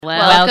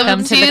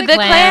Welcome to the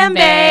Clam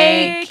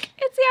Bake.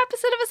 It's the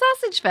opposite of a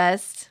sausage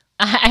fest.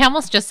 I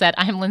almost just said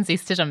I'm Lindsay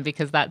Stidham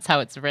because that's how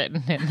it's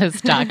written in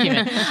this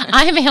document.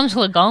 I'm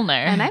Angela Gollner.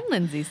 And I'm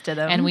Lindsay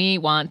Stidham. And we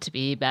want to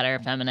be better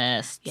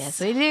feminists. Yes,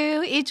 we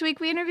do. Each week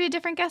we interview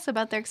different guests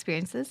about their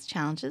experiences,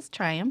 challenges,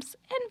 triumphs,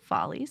 and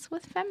follies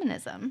with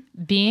feminism.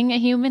 Being a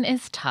human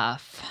is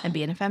tough. And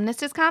being a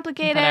feminist is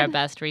complicated. But our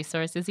best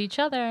resource is each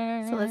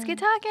other. So let's get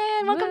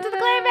talking. Welcome to the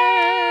Clam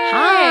Bake.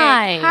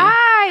 Hi.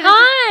 Hi.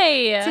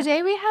 Hi.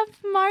 Today we have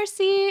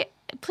Marcy.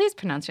 Please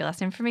pronounce your last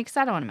name for me because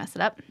I don't want to mess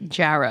it up.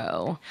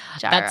 Jarrow.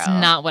 That's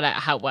not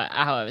how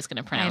I was going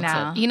to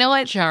pronounce it. You know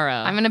what? Jarrow.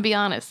 I'm going to be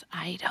honest.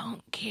 I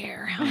don't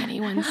care how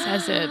anyone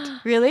says it.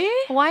 Really?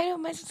 Why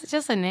don't it's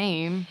just a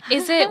name?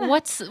 Is it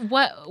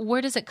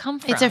where does it come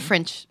from? It's a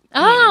French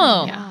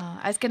Oh. name.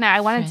 Yeah.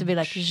 I wanted it to be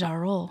like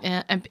Jarreau.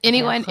 And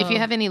anyone, if you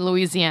have any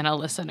Louisiana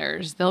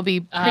listeners, they'll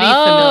be pretty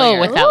Oh, familiar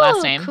with that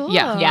last name. Cool.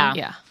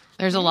 Yeah.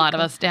 There's a lot of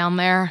us down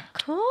there.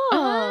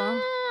 Cool.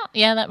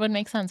 Yeah, that would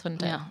make sense,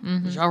 wouldn't it? Yeah.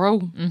 Jarrow.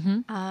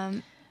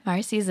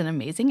 Marcy is an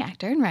amazing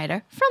actor and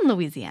writer from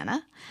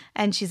Louisiana,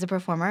 and she's a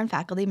performer and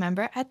faculty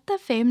member at the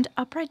famed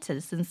Upright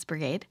Citizens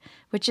Brigade,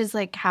 which is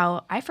like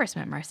how I first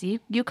met Marcy.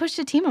 You coached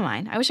a team of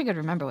mine. I wish I could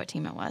remember what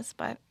team it was,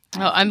 but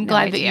I'm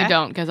glad that you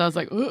don't, because I was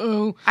like,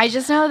 uh-oh. I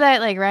just know that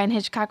like Ryan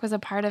Hitchcock was a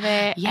part of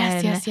it.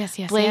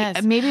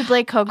 Yes. Maybe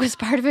Blake Koch was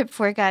part of it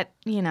before it got,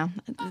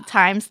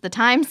 the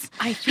times.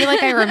 I feel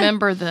like I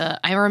remember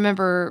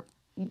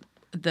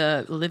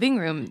the living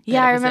room.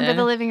 Yeah, I remember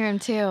the living room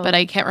too. But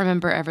I can't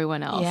remember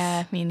everyone else.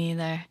 Yeah, me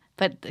neither.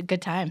 But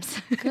good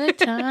times. Good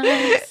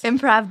times.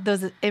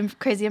 Those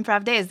crazy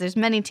improv days. There's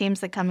many teams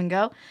that come and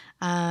go.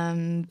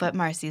 But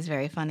Marcy's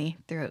very funny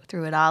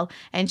through it all.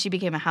 And she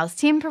became a house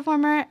team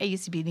performer at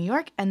UCB New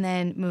York and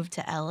then moved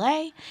to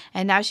LA.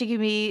 And now she can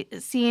be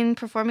seen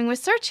performing with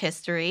Search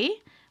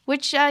History.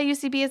 Which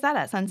UCB is that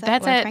at? Sunset?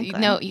 That's or at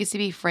Franklin?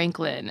 UCB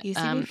Franklin.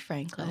 UCB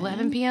Franklin.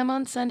 11 p.m.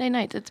 on Sunday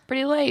nights. It's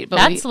pretty late. But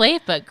That's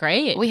late, but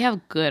great. We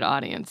have good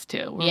audience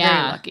too. We're very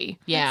lucky.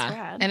 Yeah. That's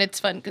rad. And it's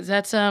fun because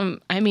that's I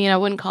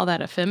wouldn't call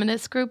that a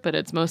feminist group, but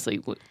it's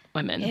mostly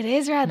women. It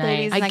is rad, Nice.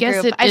 ladies. I in that guess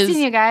group. it I've is-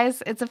 seen you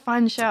guys. It's a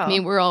fun show. I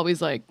mean, we're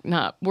always like,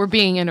 we're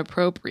being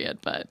inappropriate,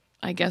 but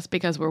I guess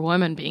because we're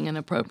women being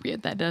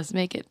inappropriate, that does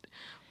make it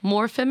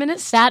more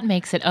feminist. That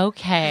makes it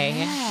okay.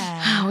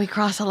 Yeah. We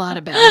cross a lot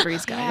of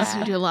boundaries, guys.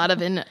 We do a lot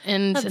of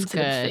insensitive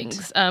good.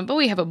 things. But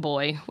we have a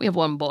boy. We have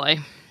one boy.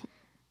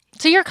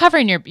 So you're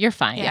covering you're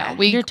fine. Yeah.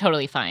 You're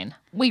totally fine.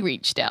 We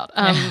reached out.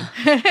 And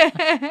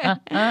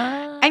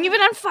you've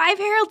been on 5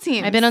 Herald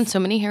teams. I've been on so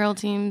many Herald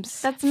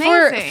teams. That's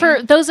amazing.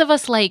 For those of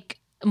us like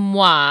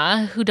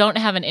moi who don't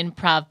have an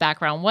improv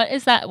background, what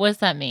does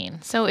that mean?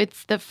 So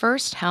it's the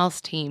first house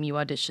team you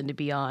audition to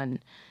be on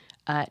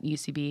at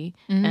UCB.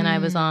 And I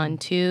was on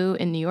 2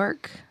 in New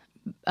York.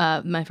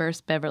 My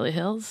first, Beverly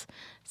Hills.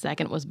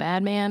 Second was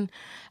Bad Man.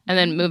 And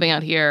then moving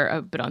out here,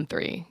 I've been on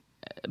 3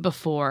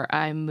 before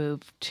I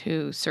moved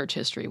to Search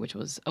History, which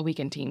was a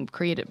weekend team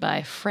created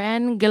by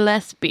Fran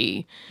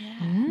Gillespie,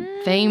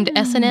 famed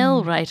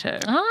SNL writer.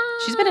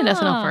 She's been in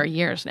SNL for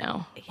years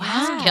now.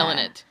 Wow. She's killing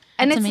it.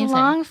 And That's it's amazing.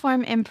 long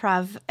form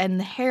improv, and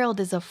the Herald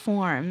is a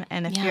form.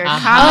 And if you're a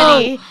Uh-huh.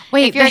 comedy,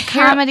 if you're the a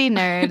comedy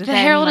nerd, The then,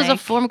 Herald is a like,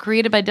 form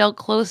created by Del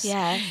Close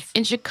Yes.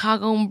 in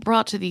Chicago and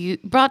brought to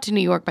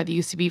New York by the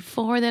UCB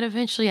before that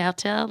eventually out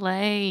to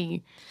LA.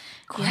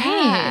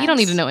 Great. You don't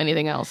need to know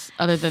anything else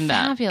other than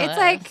that. Fabulous. It's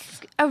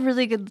like a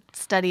really good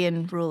study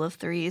in rule of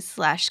threes /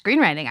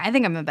 screenwriting. I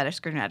think I'm a better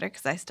screenwriter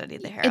because I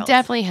studied the Herald. It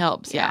definitely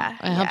helps. Yeah,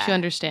 It helps you yeah.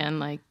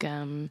 understand, like, I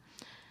don't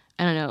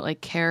know,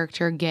 like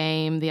character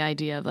game, the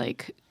idea of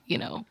like,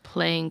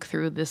 playing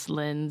through this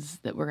lens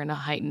that we're going to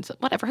heighten.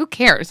 Whatever, who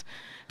cares?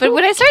 But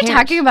when I start cares?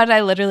 talking about it,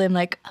 I literally am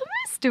like, I'm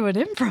just doing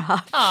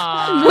improv.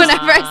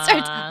 Whenever I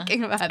start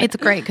talking about it. It's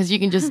great because you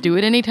can just do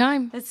it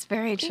anytime. It's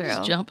very true.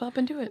 Just jump up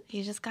and do it.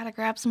 You just got to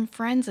grab some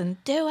friends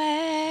and do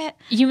it.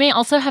 You may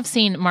also have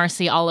seen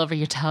Marcy all over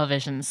your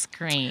television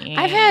screen.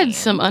 I've had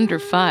some under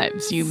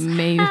 5s you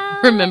may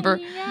remember.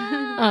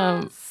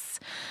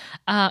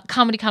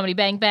 Comedy,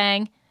 Bang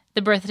Bang,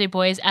 The Birthday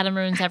Boys, Adam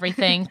Ruins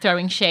Everything,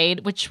 Throwing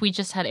Shade, which we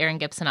just had Erin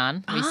Gibson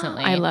on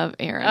recently. I love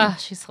Erin. Oh,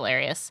 she's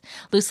hilarious.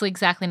 Loosely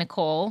Exactly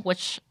Nicole,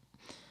 which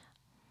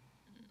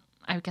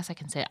I guess I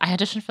can say I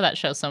auditioned for that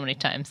show so many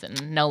times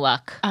and no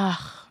luck.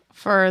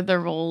 For the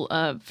role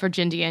for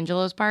Jen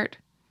D'Angelo's part.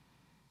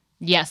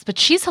 Yes, but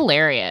she's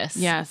hilarious.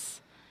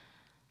 Yes.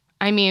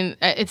 I mean,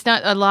 it's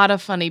not a lot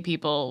of funny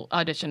people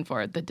auditioned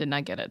for it that did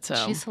not get it. So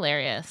She's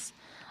hilarious.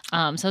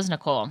 So is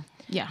Nicole.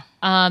 yeah.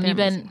 You've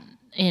been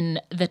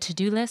in The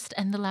To-Do List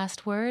and The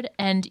Last Word,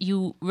 and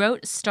you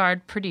wrote,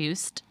 starred,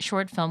 produced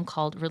short film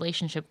called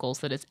Relationship Goals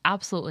that is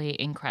absolutely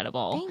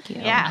incredible. Thank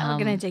you. Yeah,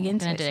 we're going to dig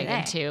into Gonna it dig today.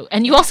 into.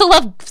 And you also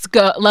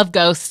love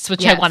ghosts,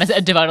 which I Yes. want to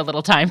devote a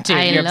little time to.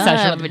 Your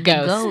obsession with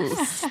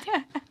ghosts.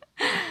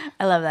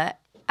 I love that.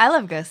 I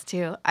love ghosts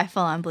too. I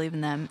full on believe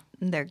in them.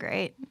 They're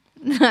great.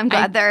 I'm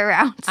glad they're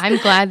around. I'm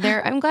glad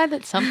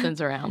that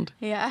something's around.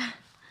 Yeah.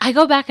 I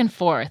go back and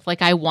forth.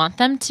 Like, I want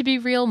them to be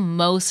real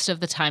most of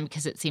the time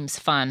because it seems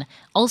fun.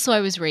 Also,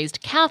 I was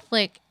raised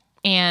Catholic,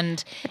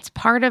 and It's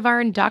part of our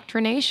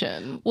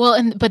indoctrination.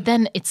 but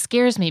then it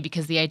scares me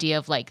because the idea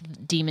of like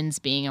demons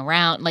being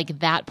around, like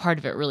that part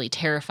of it really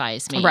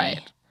terrifies me.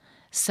 Right.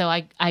 So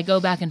I go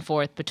back and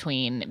forth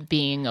between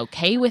being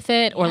okay with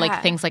it or Yeah.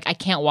 like things like I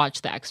can't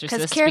watch The Exorcist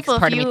Because because careful,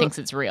 part if of me you- thinks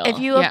it's real. If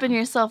you Yeah. open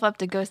yourself up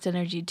to ghost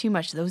energy too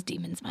much, those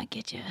demons might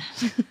get you.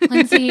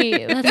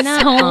 Lindsay,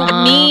 that's so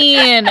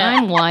mean.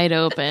 I'm wide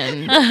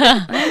open.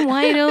 I'm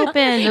wide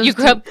open. Those You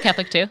grew up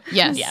Catholic too?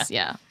 Yes.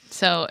 Yeah.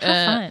 So,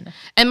 fun.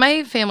 and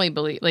my family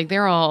believe, like,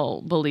 they're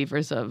all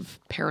believers of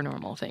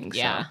paranormal things.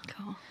 Yeah. So.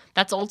 Cool.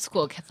 That's old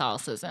school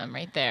Catholicism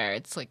right there.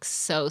 It's like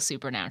so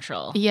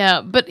supernatural. Yeah.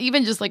 But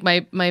even just like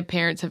my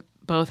parents have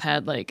both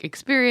had like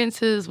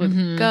experiences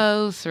with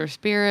ghosts or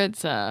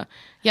spirits. Yeah.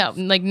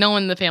 Like no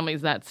one in the family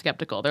is that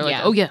skeptical. They're like,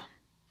 Yeah. oh, yeah,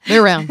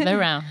 they're around. They're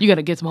around. You got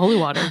to get some holy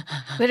water.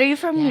 But are you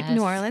from Yes.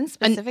 New Orleans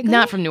And specifically?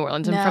 not from New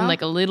Orleans. I'm from No?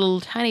 like a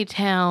little tiny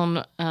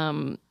town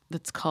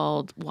that's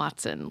called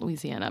Watson,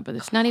 Louisiana, but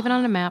it's not even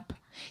on a map.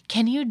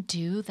 Can you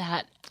do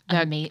that?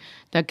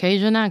 The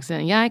Cajun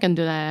accent. Yeah, I can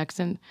do that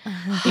accent.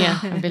 Yeah,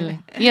 I'd be like,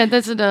 yeah,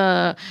 that's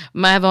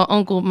my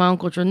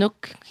uncle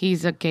Chinook.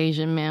 He's a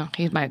Cajun man.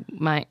 He's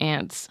my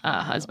aunt's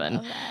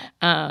husband.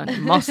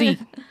 Mossy.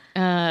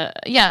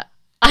 Yeah.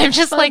 I'm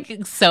just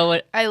like so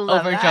I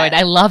love overjoyed. that.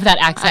 I love that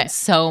accent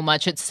so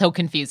much. It's so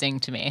confusing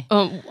to me.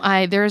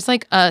 There's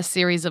like a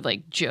series of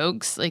like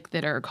jokes like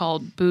that are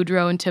called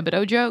Boudreaux and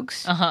Thibodeau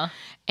jokes. Uh-huh.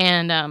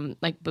 And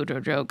like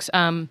Boudreaux jokes.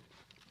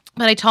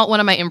 But I taught one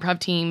of my improv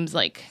teams,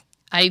 like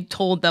I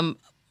told them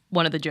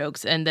one of the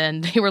jokes and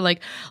then they were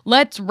like,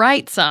 let's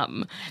write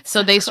some.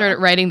 So they started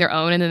writing their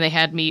own and then they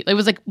had me, it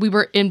was like we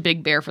were in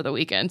Big Bear for the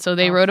weekend. So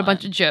they wrote a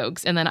bunch of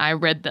jokes and then I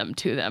read them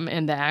to them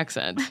in the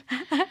accent.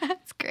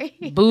 That's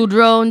great.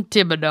 Boudreaux and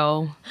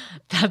Thibodeau.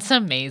 That's The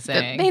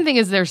amazing. main thing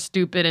is they're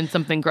stupid and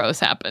something gross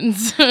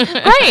happens.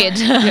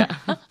 Right.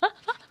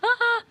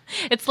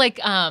 It's like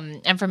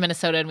I'm from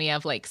Minnesota and we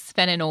have like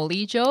Sven and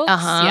Oli jokes.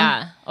 Uh-huh.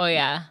 Yeah. Oh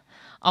yeah.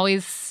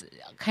 Always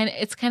kind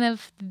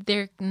of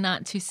they're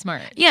not too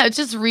smart. Yeah, it's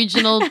just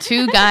regional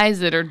two guys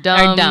that are dumb.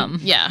 Are dumb.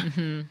 Yeah.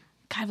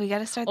 God, we got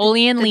to start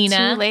Oli and the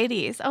Lena. two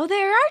ladies. Oh,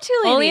 there are two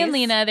ladies. Oli and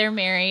Lena, they're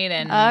married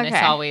and it's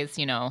Okay. always,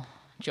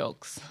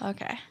 jokes.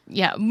 Okay.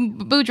 Yeah.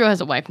 Boudreaux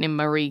has a wife named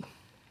Marie.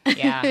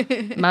 Yeah.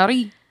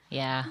 Marie.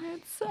 Yeah.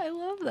 I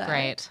love that.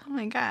 Great. Oh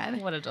my God.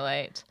 What a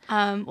delight.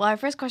 Well, our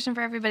first question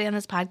for everybody on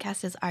this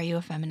podcast is: are you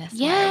a feminist?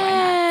 Why or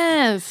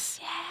why Yes.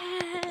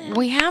 not?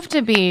 We have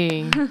to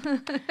be.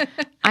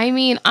 I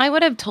mean, I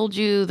would have told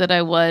you that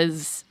I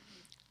was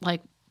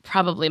like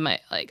probably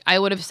I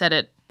would have said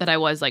it that I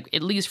was like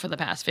at least for the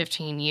past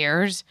 15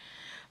 years.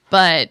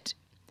 But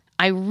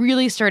I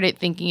really started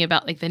thinking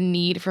about like the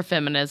need for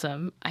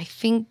feminism.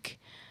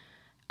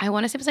 I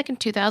want to say it was like in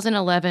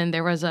 2011,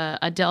 there was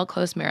a Del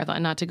Close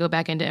marathon, not to go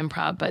back into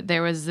improv, but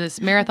there was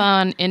this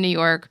marathon in New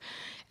York.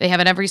 They have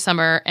it every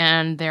summer,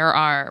 and there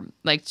are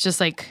like just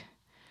like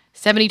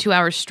 72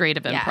 hours straight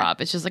of improv. Yeah.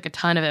 It's just like a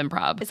ton of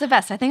improv. It's the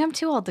best. I think I'm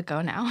too old to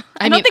go now.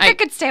 I mean, don't think I- I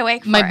could stay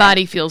awake. My for it.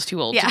 body feels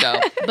too old Yeah. to go.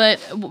 But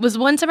was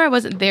one summer I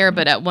wasn't there,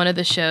 but at one of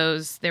the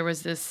shows, there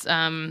was this,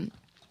 it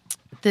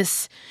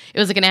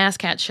was like an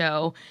ASCAT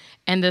show.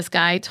 And this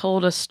guy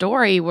told a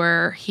story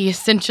where he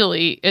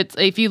essentially,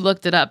 if you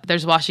looked it up,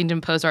 there's Washington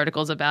Post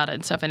articles about it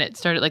and stuff. And it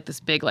started like this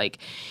big, like,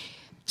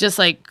 just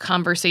like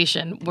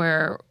conversation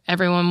where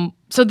everyone,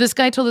 so this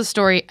guy told a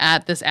story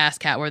at this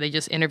ASCAT where they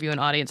just interview an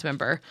audience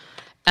member.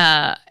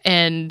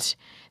 And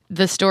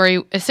the story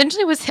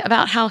essentially was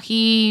about how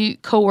he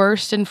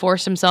coerced and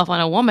forced himself on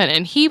a woman.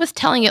 And he was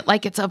telling it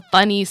like it's a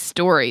funny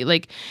story.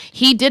 Like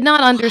he did not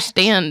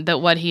understand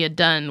that what he had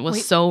done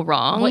was so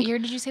wrong. What year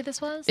did you say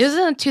this was? It was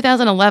in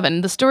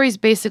 2011. The story's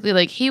basically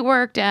like he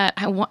worked at,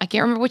 I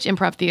can't remember which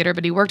improv theater,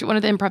 but he worked at one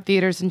of the improv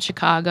theaters in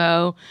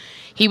Chicago.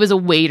 He was a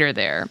waiter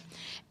there.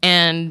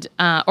 And,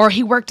 or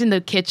he worked in the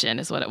kitchen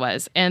is what it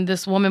was. And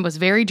this woman was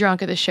very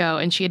drunk at the show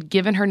and she had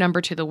given her number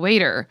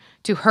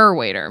to her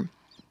waiter.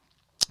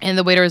 And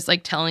the waiter was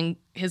like telling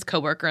his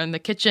coworker in the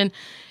kitchen.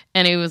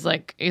 And he's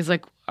like,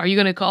 are you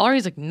going to call her?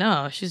 He's like,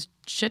 no, she's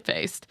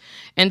shit-faced.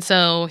 And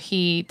so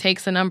he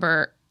takes the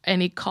number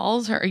and he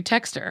calls her, he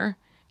texts her,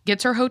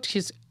 gets her hotel,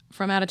 she's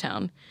from out of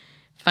town,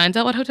 finds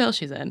out what hotel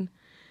she's in,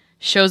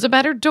 shows up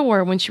at her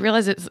door. When she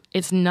realizes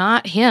it's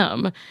not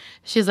him,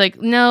 she's like,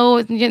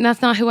 no,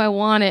 that's not who I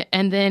want it.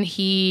 And then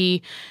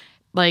he,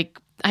 like,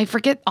 I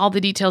forget all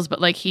the details,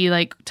 but like he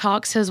like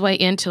talks his way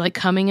into like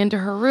coming into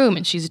her room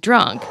and she's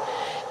drunk.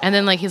 And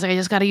then like he's like, I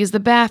just got to use the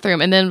bathroom.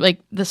 And then like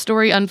the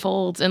story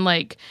unfolds and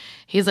like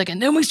he's like,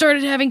 and then we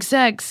started having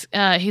sex.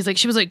 He's like,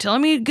 she was like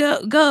telling me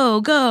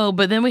go,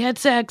 but then we had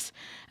sex.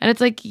 And it's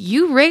like,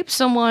 you raped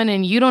someone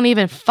and you don't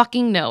even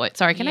fucking know it.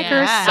 Sorry, can I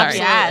curse? Sorry.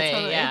 Absolutely.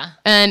 totally. Yeah.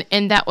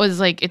 And that was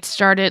like, it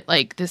started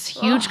like this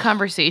huge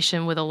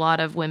conversation with a lot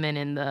of women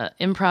in the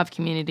improv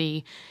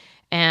community.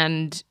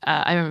 And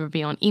I remember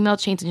being on email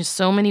chains and just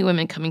so many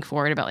women coming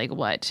forward about like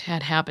what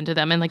had happened to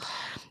them. And like,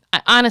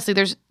 honestly,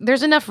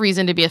 there's enough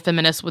reason to be a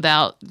feminist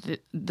without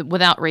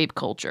without rape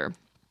culture.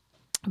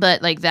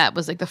 But like that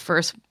was like the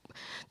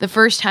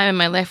first time in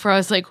my life where I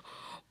was like,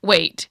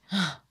 wait.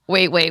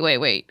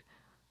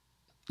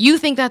 You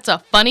think that's a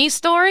funny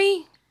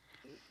story?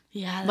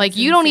 Yeah. Like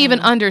you don't even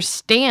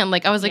understand.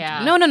 Like I was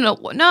like, no,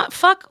 not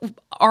fuck.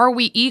 Are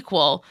we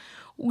equal?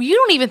 You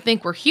don't even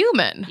think we're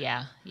human.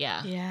 Yeah.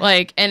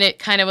 Like, and it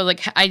kind of was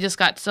like, I just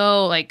got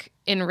so like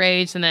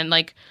enraged, and then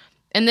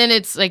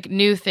it's like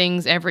new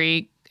things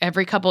every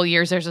couple of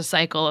years. There's a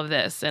cycle of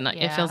this, and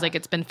it feels like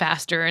it's been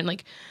faster, and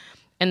like,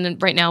 and then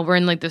right now we're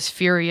in like this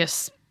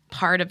furious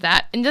part of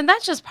that, and then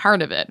that's just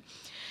part of it.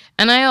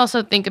 And I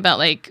also think about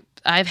like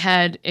I've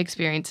had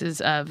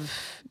experiences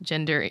of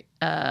gender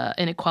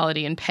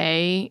inequality in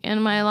pay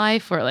in my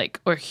life,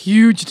 or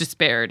huge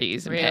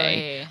disparities in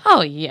pay.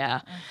 Oh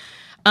yeah.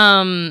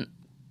 And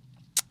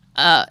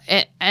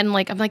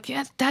like I'm like,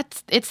 yeah,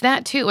 it's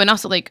that too. And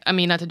also like, I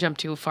mean, not to jump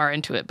too far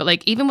into it, but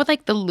like even with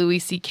like the Louis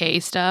C.K.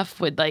 stuff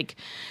with like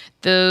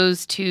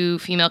those two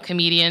female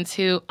comedians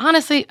who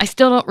honestly I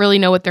still don't really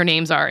know what their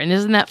names are, and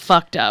isn't that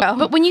fucked up? Oh.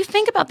 But when you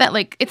think about that,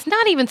 like it's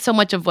not even so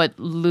much of what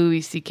Louis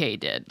C.K.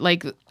 did.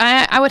 Like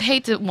I would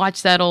hate to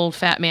watch that old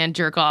fat man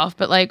jerk off,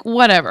 but like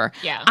whatever.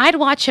 Yeah. I'd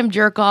watch him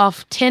jerk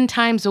off 10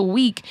 times a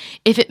week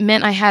if it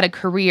meant I had a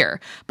career.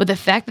 But the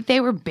fact that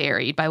they were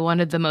buried by one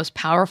of the most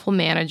powerful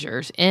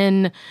managers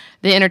in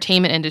the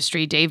entertainment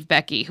industry, Dave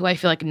Becky, who I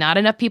feel like not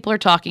enough people are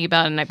talking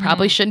about, and I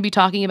probably shouldn't be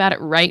talking about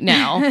it right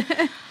now.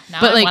 Now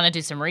but I want to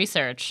do some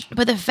research.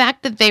 But the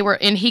fact that they were,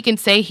 and he can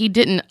say he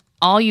didn't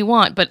all you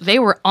want, but they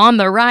were on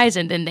the rise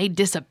and then they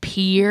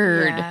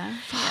disappeared. Yeah.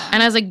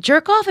 And I was like,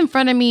 jerk off in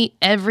front of me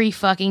every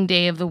fucking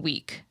day of the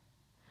week.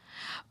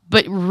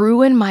 But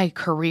ruin my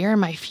career,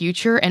 my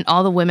future, and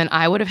all the women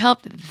I would have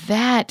helped,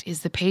 that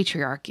is the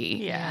patriarchy.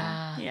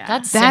 Yeah.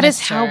 That is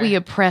how we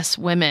oppress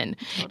women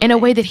in a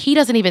way that he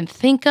doesn't even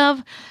think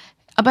of.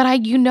 But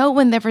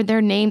whenever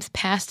their names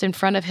passed in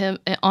front of him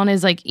on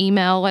his like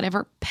email,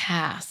 whatever,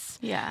 pass.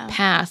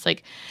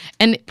 Like,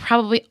 and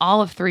probably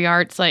all of 3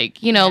 Arts, like,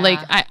 like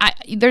I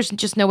there's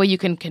just no way you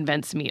can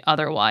convince me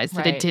otherwise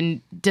that it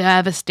didn't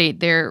devastate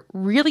their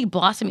really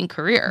blossoming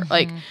career.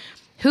 Like,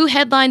 who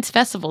headlines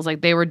festivals like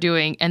they were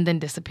doing and then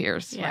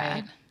disappears?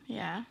 Yeah.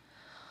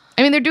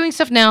 I mean, they're doing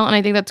stuff now, and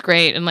I think that's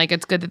great, and like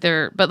it's good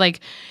that but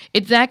like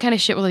it's that kind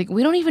of shit where like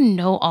we don't even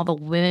know all the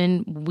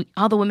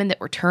women that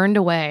were turned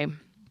away.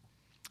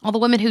 All the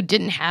women who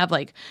didn't have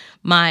like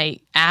my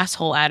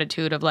asshole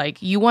attitude of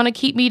like, you want to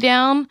keep me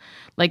down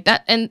like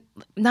that. And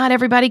not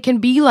everybody can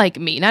be like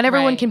me. Not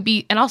everyone can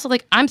be. And also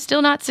like, I'm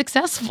still not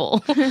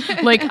successful.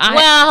 Like,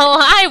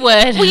 I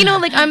would. Well,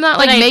 like I'm not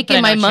like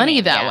making my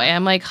money that way.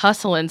 I'm like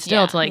hustling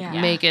still to like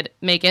make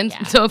ends.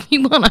 Yeah. So if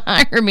you want to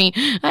hire me,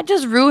 I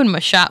just ruined my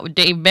shot with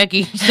Dave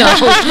Becky. So,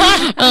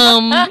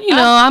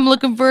 I'm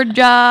looking for a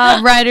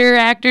job, writer,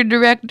 actor,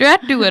 director. I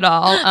do it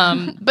all.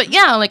 But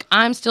yeah, like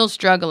I'm still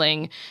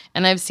struggling.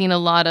 And I've seen a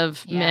lot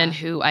of men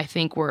who I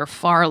think were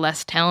far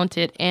less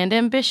talented and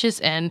ambitious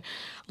and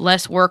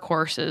less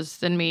workhorses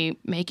than me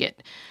make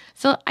it.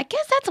 So I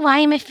guess that's why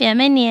I'm a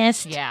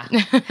feminist. Yeah.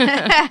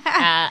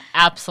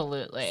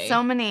 Absolutely.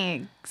 So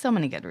many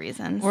good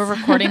reasons. We're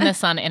recording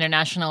this on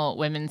International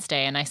Women's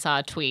Day, and I saw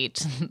a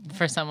tweet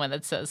for someone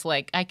that says,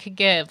 like, I could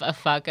give a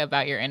fuck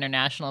about your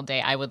International Day.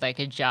 I would like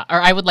a job,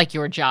 or I would like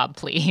your job,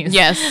 please.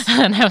 Yes.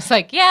 And I was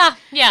like, yeah.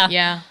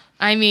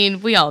 I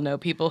mean, we all know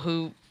people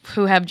who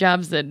have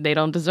jobs that they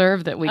don't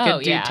deserve that we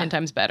could do 10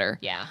 times better.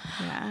 Yeah.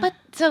 But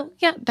so,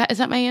 is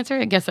that my answer?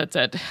 I guess that's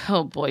it.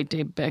 Oh boy,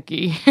 Dave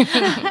Becky.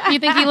 You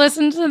think he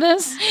listens to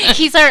this?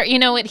 He's our,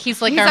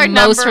 he's our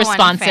most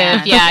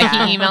responsive.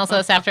 Yeah, he emails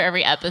us after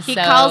every episode. He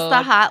calls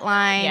the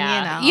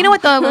hotline, You know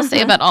what though I will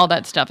say about all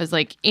that stuff is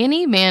like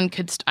any man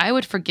I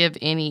would forgive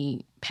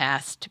any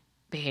past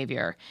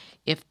behavior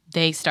if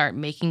they start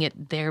making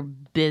it their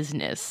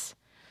business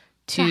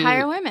to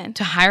hire women.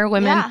 To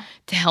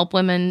help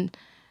women.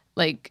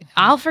 Like,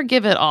 I'll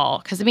forgive it all.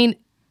 Because, I mean,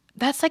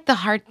 that's, like, the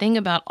hard thing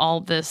about all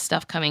this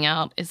stuff coming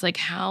out is, like,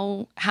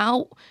 how,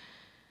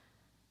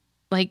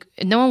 like,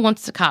 no one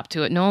wants to cop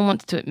to it. No one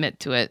wants to admit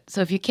to it.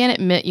 So if you can't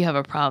admit you have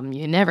a problem,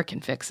 you never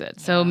can fix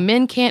it. So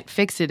men can't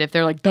fix it if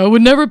they're like, that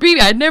would never be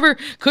me.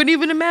 Couldn't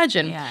even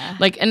imagine. Yeah.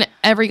 Like, and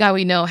every guy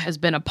we know has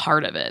been a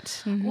part of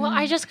it. Mm-hmm. Well,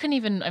 I just couldn't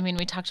even,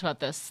 we talked about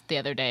this the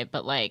other day,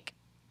 but, like,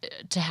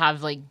 to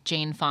have, like,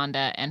 Jane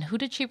Fonda, and who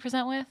did she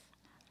present with?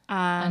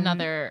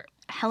 Another...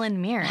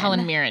 Helen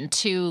Mirren,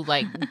 two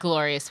like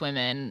glorious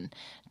women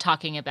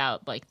talking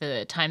about like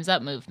the Time's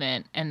Up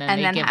movement, and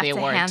then they give the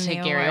award to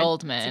Gary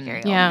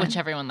Oldman, which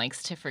everyone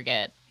likes to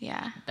forget.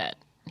 Yeah, that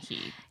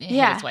he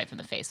hit his wife in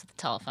the face with the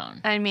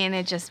telephone. I mean,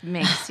 it just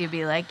makes you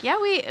be like,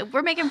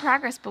 we're making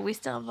progress, but we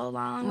still have a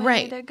long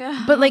way to go.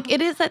 But like,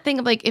 it is that thing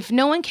of like, if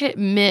no one can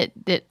admit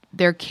that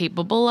they're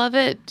capable of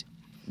it,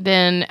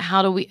 then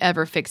how do we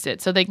ever fix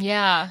it? So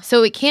Yeah.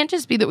 So it can't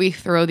just be that we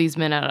throw these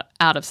men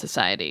out of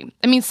society.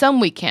 I mean, some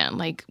we can,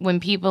 like when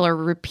people are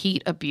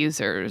repeat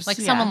abusers. Like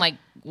someone like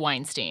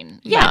Weinstein.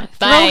 yeah,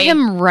 throw Bye.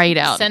 him right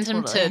out. Send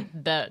him to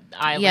the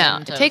island. Yeah,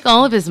 of take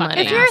all of his fucking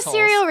money. If you're a assholes.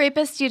 serial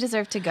rapist, you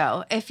deserve to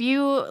go. If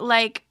you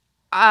like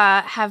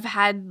have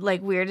had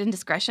like weird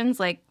indiscretions,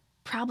 like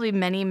probably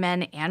many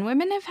men and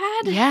women have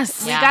had.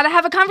 Yes. We Yeah. got to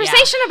have a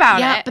conversation about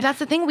Yeah, it. but that's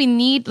the thing we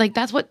need. Like,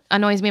 that's what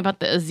annoys me about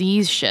the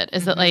Aziz shit.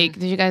 Is that like,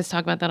 did you guys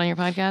talk about that on your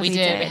podcast? We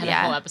did. We had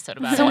yeah. a whole episode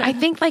about So it. I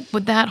think like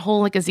with that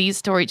whole like Aziz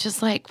story,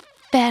 just like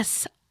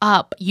fess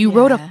up. You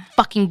wrote a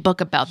fucking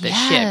book about this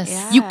Yes. shit.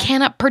 Yeah. You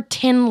cannot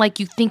pretend like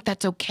you think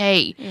that's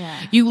okay. Yeah.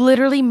 You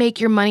literally make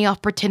your money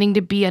off pretending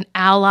to be an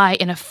ally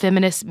and a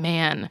feminist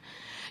man.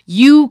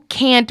 You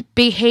can't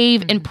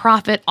behave and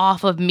profit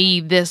off of me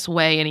this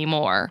way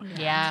anymore.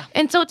 Yeah.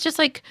 And so it's just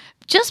like,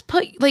 just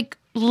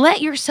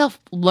let yourself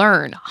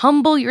learn,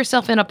 humble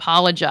yourself and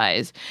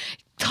apologize.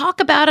 Talk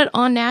about it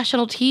on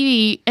national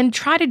TV and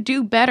try to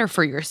do better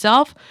for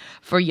yourself,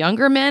 for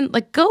younger men.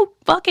 Like, go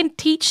fucking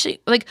teach.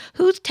 Like,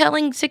 who's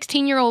telling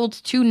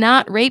 16-year-olds to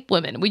not rape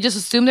women? We just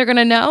assume they're going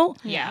to know?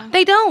 Yeah.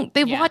 They don't.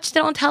 They Yeah. watched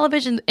it on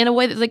television in a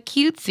way that's like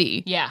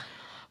cutesy. Yeah.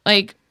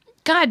 Like,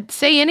 God,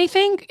 Say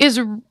Anything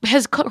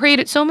has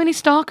created so many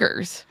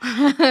stalkers.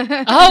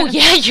 Oh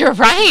yeah, you're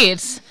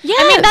right. Yeah,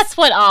 I mean that's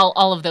what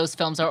all of those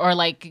films are, or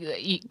like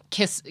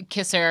kiss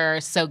her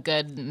so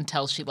good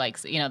until she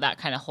likes that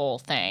kind of whole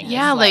thing.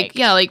 Yeah, It's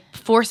like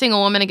forcing a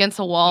woman against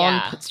a wall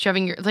Yeah. and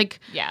shoving your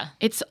Yeah.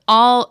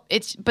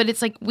 but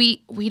it's like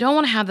we don't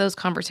want to have those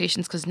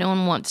conversations because no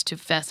one wants to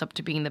fess up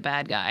to being the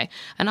bad guy.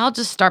 And I'll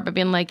just start by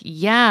being like,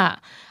 yeah,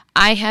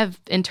 I have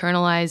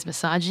internalized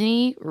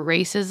misogyny,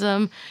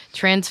 racism,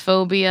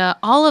 transphobia,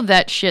 all of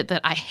that shit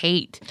that I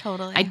hate.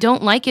 Totally. I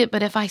don't like it,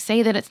 but if I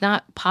say that it's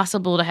not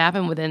possible to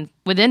happen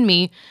within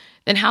me,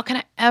 then how can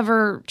I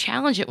ever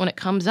challenge it when it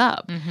comes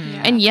up?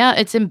 Yeah. And yeah,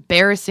 it's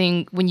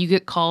embarrassing when you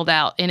get called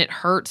out and it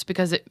hurts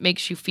because it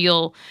makes you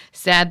feel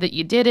sad that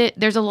you did it.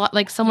 There's a lot,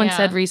 like someone Yeah.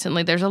 said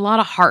recently, there's a lot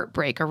of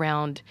heartbreak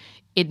around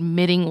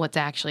admitting what's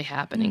actually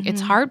happening.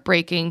 It's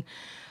heartbreaking.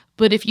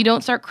 But if you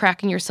don't start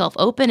cracking yourself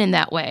open in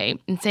that way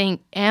and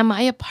saying, am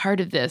I a part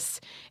of this?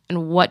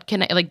 And what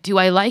can I, do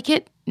I like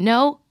it?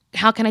 No.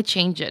 How can I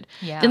change it?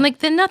 Yeah.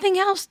 Then nothing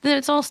else. Then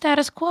it's all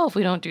status quo if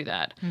we don't do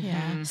that.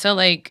 Yeah. So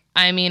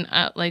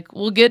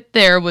we'll get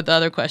there with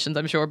other questions,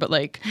 I'm sure. But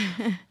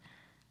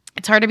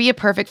it's hard to be a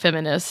perfect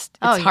feminist.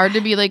 It's hard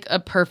to be like a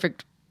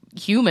perfect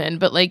human,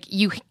 but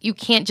you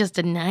can't just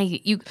deny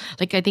it.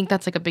 I think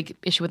that's like a big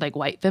issue with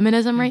white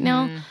feminism right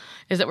now.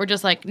 Is that we're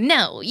just like,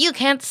 no, you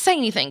can't say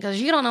anything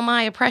because you don't know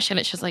my oppression.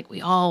 It's just like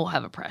we all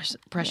have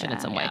oppression in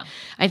some way. Yeah.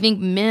 I think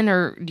men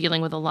are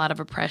dealing with a lot of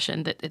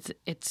oppression that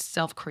it's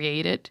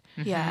self-created.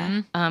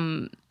 Yeah.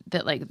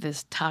 That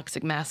this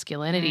toxic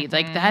masculinity,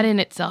 that in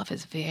itself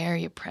is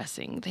very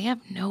oppressing. They have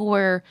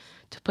nowhere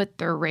to put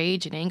their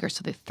rage and anger,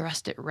 so they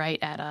thrust it right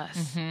at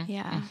us.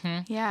 Yeah.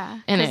 Yeah.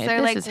 And Because they're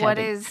this like, is what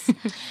heavy. is...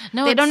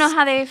 No, they don't know it's-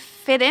 how they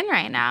fit in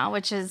right now,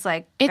 which is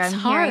It's I'm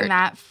hard. hearing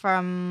that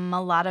from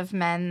a lot of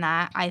men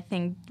that I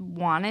think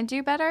want to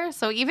do better.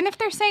 So even if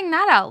they're saying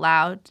that out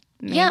loud,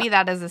 maybe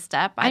that is a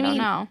step. I don't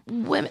know.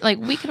 Women,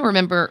 we can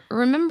remember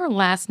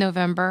last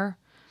November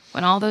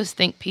when all those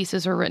think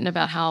pieces were written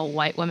about how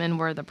white women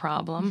were the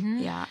problem.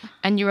 Yeah.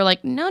 And you were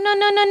like, no,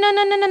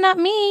 not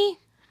me.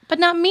 But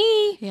not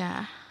me.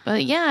 Yeah.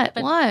 But yeah,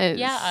 it was.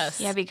 Yeah, us.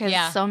 Yeah, because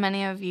Yeah. so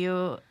many of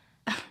you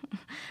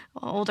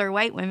older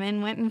white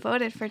women went and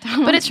voted for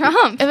Donald But it's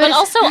Trump. But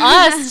also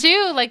us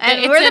too. Like And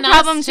it's we're the in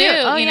problem, us too.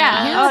 Oh, you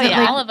yeah. know? Oh, It's in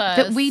yeah. all of us.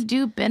 That we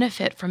do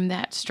benefit from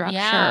that structure.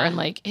 Yeah.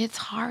 And it's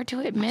hard to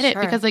admit it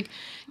Sure. because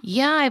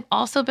I've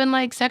also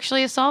been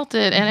sexually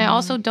assaulted and I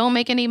also don't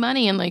make any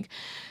money. And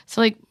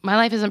so my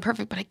life isn't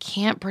perfect, but I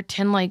can't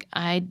pretend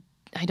I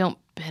don't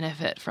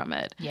benefit from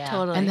it. Yeah.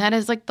 Totally. And that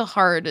is the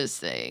hardest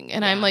thing.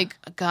 And I'm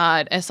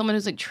God, as someone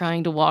who's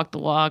trying to walk the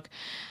walk,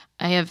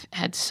 I have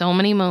had so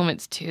many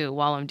moments too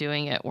while I'm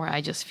doing it where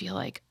I just feel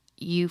like,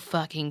 you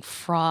fucking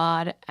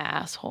fraud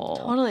asshole.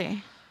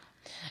 Totally.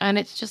 And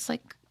it's just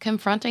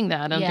confronting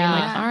that and being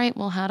Yeah. all right,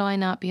 well, how do I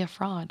not be a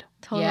fraud?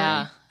 Totally.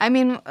 Yeah. I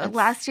mean,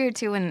 last year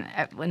too,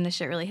 when the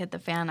shit really hit the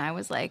fan, I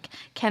was like,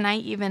 can I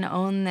even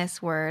own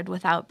this word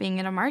without being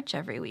at a march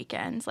every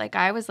weekend?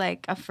 I was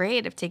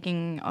afraid of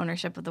taking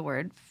ownership of the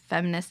word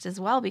feminist as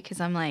well, because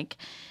I'm like,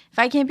 if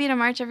I can't be at a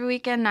march every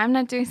weekend, I'm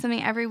not doing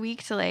something every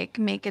week to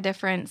make a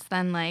difference,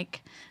 then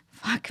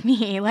fuck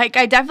me. I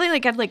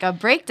definitely had a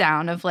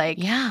breakdown of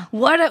Yeah.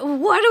 what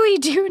do we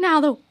do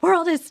now? The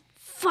world is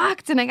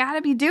fucked and I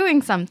gotta be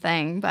doing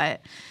something.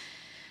 But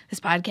this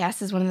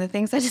podcast is one of the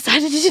things I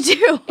decided to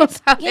do.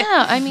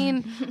 Yeah, I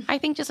mean, I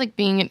think just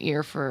being an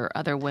ear for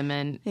other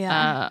women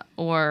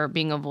or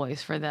being a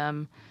voice for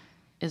them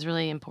is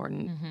really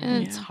important.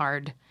 And it's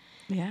hard.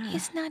 Yeah.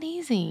 It's not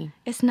easy.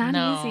 It's not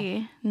No.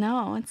 easy.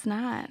 No, it's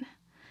not.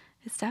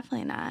 It's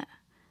definitely not.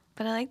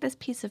 But I like this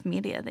piece of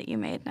media that you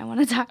made, and I want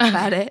to talk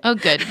about it. Oh,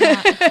 good.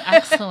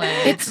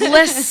 Excellent. It's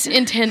less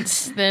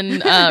intense than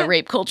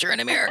rape culture in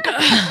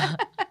America.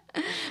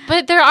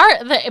 But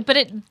but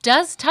it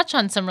does touch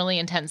on some really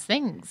intense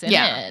things in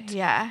it.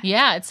 Yeah.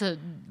 Yeah, it's a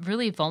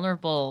really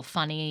vulnerable,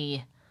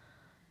 funny.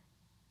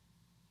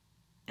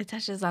 It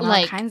touches on all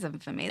Like, kinds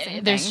of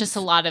amazing There's things. just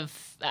a lot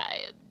of.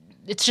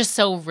 It's just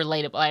so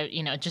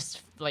relatable.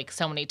 Just like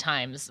so many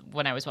times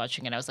when I was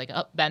watching it, I was like,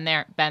 "Oh, been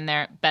there, been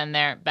there, been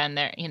there, been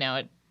there."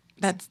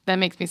 That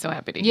makes me so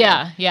happy to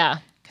hear. Yeah.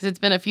 Because it's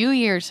been a few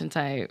years since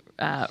I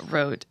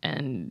wrote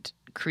and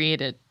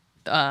created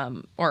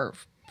or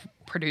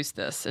produced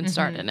this and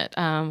starred in it.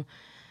 And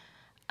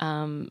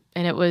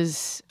it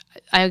was,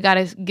 I got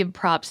to give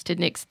props to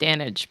Nick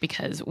Stanage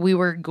because we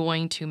were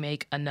going to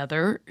make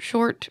another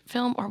short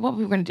film, or what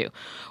we were going to do.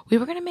 We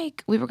were going to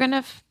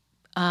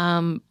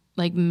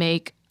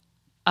make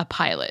a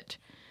pilot.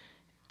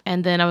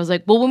 And then I was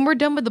like, well, when we're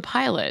done with the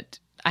pilot,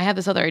 I have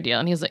this other idea.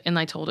 And he was like, and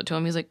I told it to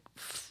him. He's like,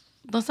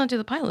 let's not do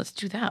the pilot. Let's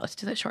do that. Let's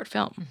do that short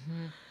film.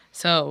 Mm-hmm.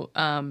 So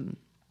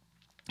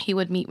he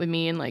would meet with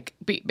me and like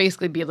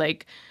basically be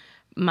like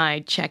my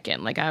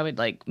check-in. Like I would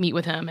like meet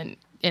with him and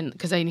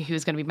because I knew he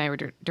was going to be my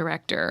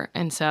director.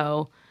 And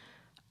so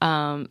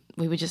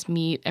we would just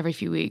meet every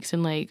few weeks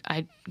and like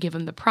I'd give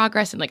him the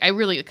progress. And like I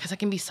really, because I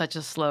can be such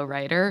a slow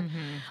writer.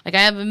 Mm-hmm. Like I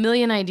have a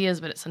million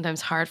ideas, but it's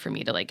sometimes hard for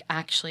me to like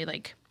actually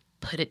like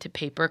put it to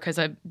paper because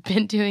I've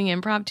been doing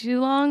improv too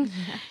long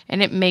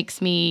and it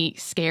makes me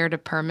scared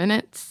of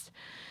permanence.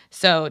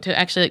 So to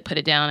actually like put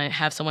it down and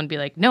have someone be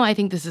like, no, I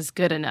think this is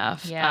good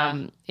enough.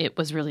 Yeah. It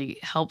was really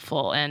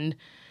helpful. And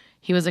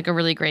he was like a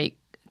really great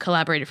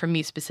collaborator for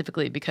me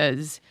specifically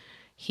because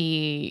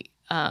we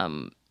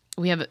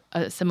have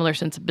a similar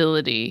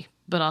sensibility,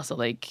 but also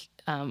like,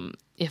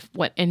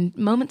 in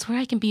moments where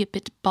I can be a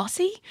bit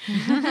bossy,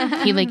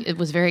 he like, it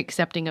was very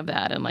accepting of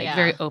that and like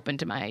very open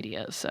to my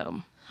ideas.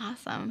 So.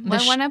 Awesome.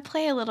 Well, I want to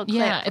play a little clip.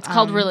 Yeah, it's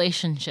called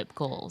Relationship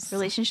Goals.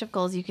 Relationship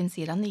Goals. You can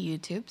see it on the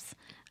YouTubes.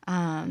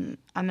 I'm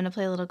going to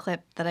play a little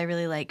clip that I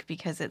really like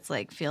because it's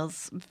like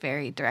feels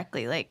very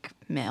directly like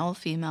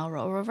male-female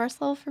role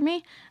reversal for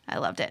me. I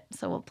loved it,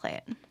 so we'll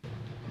play it.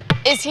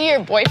 Is he your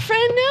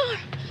boyfriend now?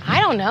 I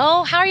don't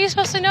know. How are you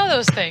supposed to know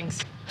those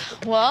things?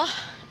 Well,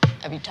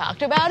 have you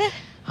talked about it?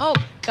 Oh,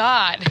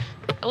 God.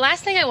 The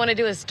last thing I want to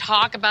do is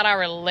talk about our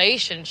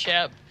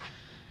relationship.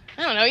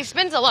 I don't know. He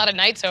spends a lot of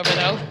nights over,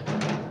 though.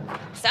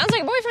 Sounds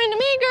like a boyfriend to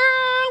me,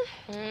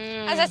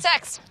 girl. How's that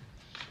sex?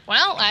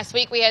 Well, last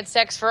week we had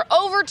sex for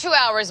over 2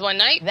 hours one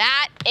night.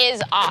 That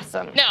is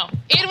awesome. No,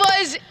 it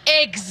was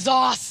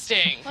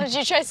exhausting. Well, did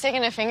you try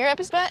sticking a finger up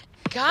his butt?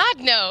 God,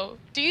 no.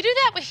 Do you do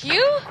that with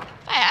you?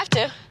 I have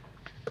to.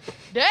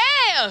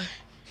 Damn!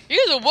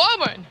 You're a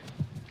woman.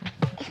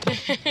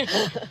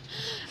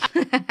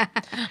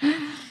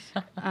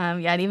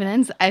 Yeah, it even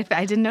ends. I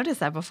didn't notice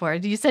that before.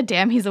 You said,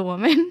 "Damn, he's a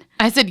woman."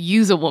 I said,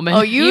 "Use a woman."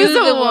 Oh, use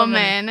a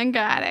woman.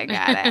 Got it.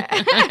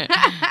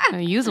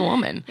 Use a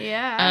woman.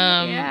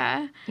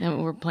 Yeah.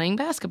 And we're playing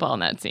basketball in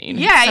that scene.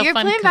 Yeah, so you're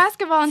fun playing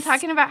basketball and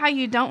talking about how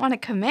you don't want to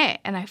commit,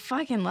 and I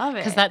fucking love it.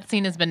 Because that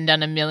scene has been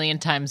done a million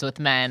times with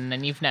men,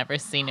 and you've never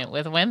seen it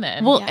with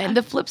women. Well, and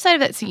the flip side of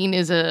that scene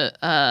is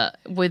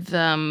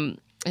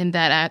and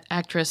that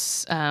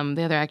actress, the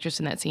other actress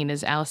in that scene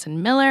is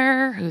Allison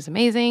Miller, who's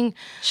amazing.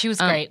 She was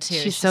great too.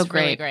 She's so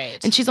great. Really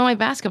great. And she's on my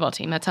basketball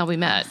team. That's how we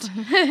met.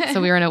 So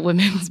we were in a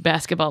women's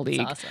basketball league.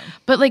 That's awesome.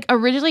 But like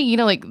originally,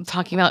 like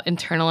talking about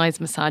internalized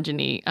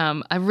misogyny.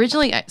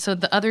 So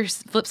the other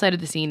flip side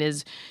of the scene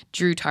is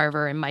Drew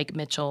Tarver and Mike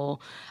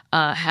Mitchell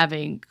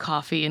having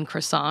coffee and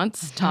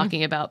croissants,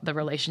 talking about the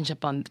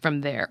relationship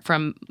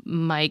from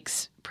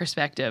Mike's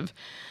perspective.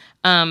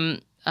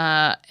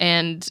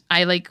 And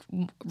I like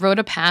wrote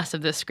a pass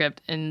of this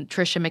script, and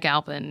Trisha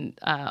McAlpin,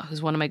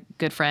 who's one of my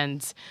good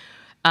friends,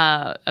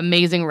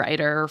 amazing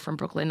writer from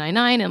Brooklyn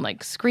Nine-Nine and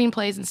like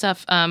screenplays and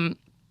stuff.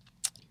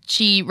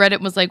 She read it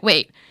and was like,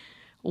 wait,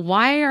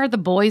 why are the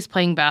boys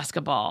playing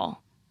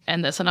basketball?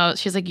 And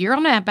she's like, you're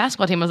on a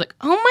basketball team. I was like,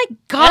 oh my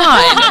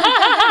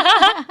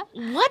God,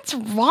 what's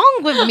wrong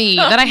with me?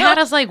 That I had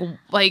us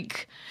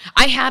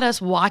I had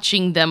us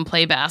watching them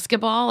play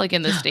basketball, like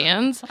in the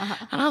stands,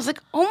 and I was like,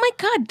 "Oh my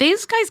God,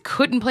 these guys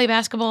couldn't play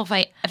basketball if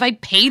I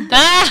paid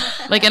them."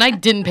 Like, and I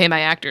didn't pay my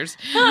actors.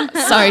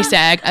 Sorry,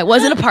 SAG, I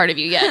wasn't a part of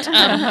you yet.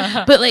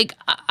 But like,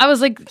 I was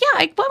like,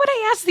 "Yeah, why would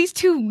I ask these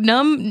two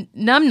numb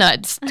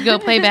nuts to go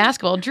play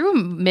basketball?" Drew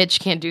and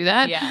Mitch can't do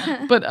that.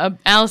 Yeah. But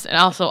Allison,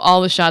 also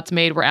all the shots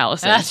made were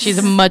Allison's. She's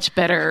a much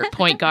better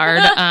point guard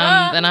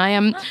than I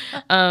am.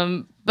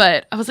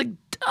 But I was like,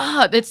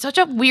 it's such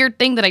a weird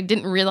thing that I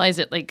didn't realize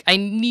it. Like, I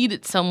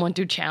needed someone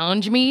to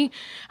challenge me.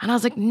 And I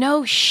was like,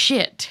 no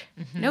shit.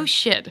 No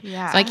shit.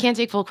 Yeah. So I can't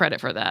take full credit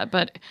for that.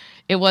 But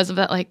it was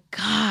about like,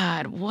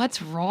 God,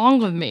 what's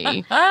wrong with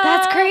me?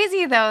 That's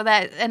crazy, though,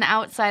 that an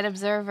outside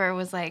observer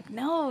was like,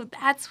 no,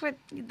 that's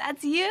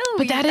you.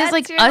 But that That's is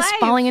like your us life.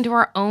 falling into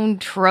our own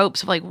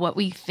tropes of like what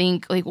we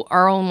think, like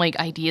our own like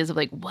ideas of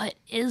like, what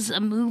is a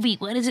movie?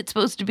 What is it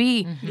supposed to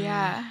be?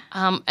 Yeah.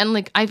 And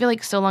like, I feel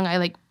like so long I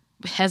like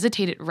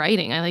hesitated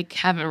writing. I like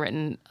haven't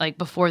written like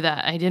before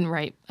that. I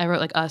wrote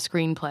like a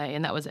screenplay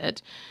and that was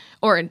it,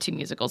 or in 2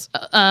 musicals.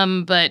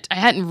 But I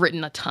hadn't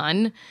written a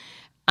ton.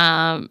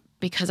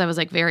 because I was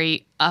like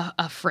very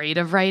afraid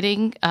of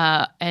writing.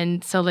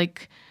 And so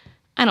like,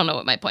 I don't know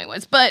what my point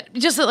was, but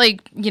just that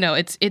like, you know,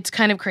 it's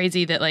kind of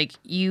crazy that like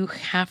you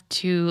have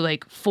to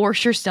like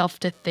force yourself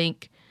to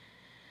think,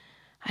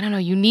 I don't know,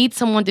 you need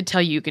someone to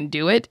tell you can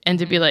do it and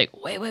to be like,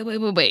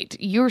 wait.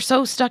 You're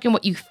so stuck in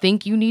what you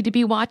think you need to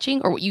be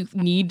watching or what you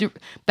need to.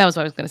 That was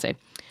what I was going to say.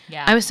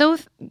 Yeah. I was so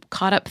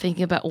caught up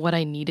thinking about what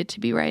I needed to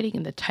be writing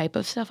and the type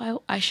of stuff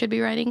I should be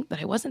writing that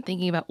I wasn't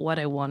thinking about what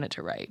I wanted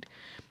to write.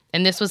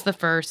 And this was the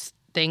first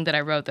thing that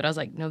I wrote that I was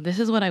like, no, this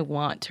is what I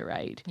want to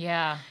write.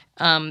 Yeah.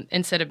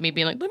 Instead of me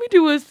being like, let me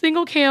do a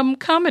single cam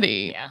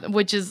comedy,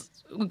 which is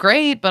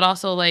great, but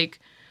also like,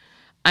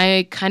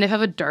 I kind of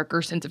have a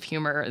darker sense of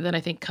humor that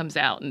I think comes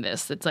out in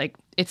this. It's like,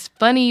 it's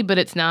funny, but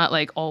it's not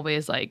like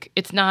always like,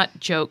 it's not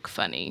joke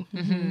funny.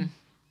 Mm-hmm.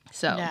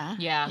 So,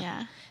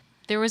 Yeah.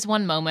 There was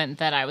one moment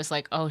that I was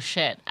like, oh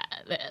shit.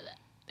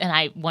 And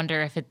I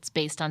wonder if it's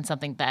based on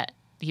something that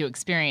you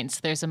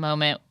experienced. There's a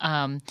moment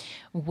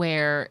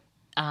where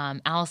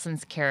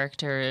Allison's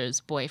character's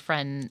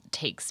boyfriend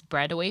takes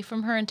bread away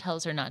from her and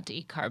tells her not to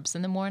eat carbs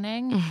in the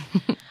morning.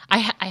 I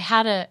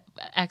had a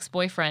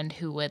ex-boyfriend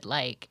who would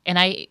like, and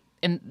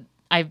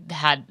I've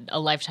had a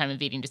lifetime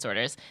of eating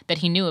disorders that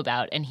he knew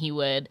about, and he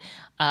would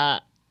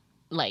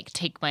like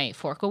take my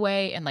fork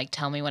away and like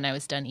tell me when I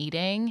was done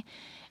eating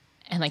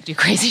and like do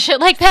crazy shit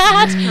like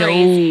that.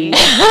 No,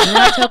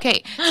 that's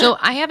okay. So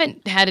I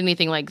haven't had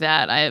anything like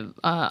that.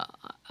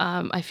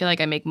 I feel like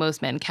I make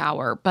most men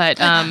cower, but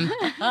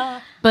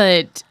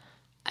but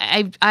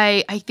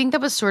I think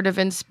that was sort of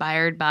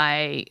inspired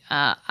by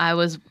I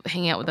was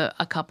hanging out with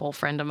a couple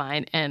friend of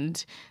mine,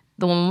 and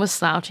the woman was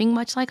slouching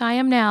much like I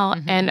am now,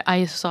 and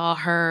I saw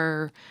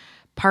her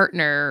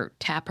partner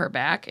tap her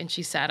back and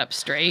she sat up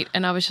straight,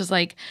 and I was just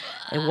like,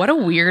 what a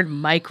weird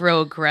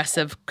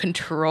microaggressive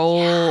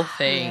control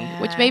thing,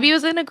 which maybe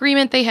was an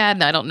agreement they had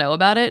and I don't know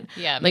about it.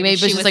 Yeah, like maybe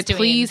it was just like,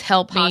 please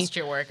help me.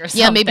 Posture work or something.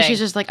 Yeah, maybe she's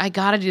just like, I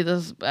gotta do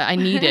this. I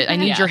need it. I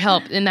need your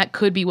help. And that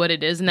could be what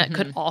it is. And that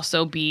could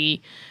also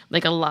be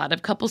like a lot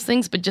of couples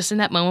things. But just in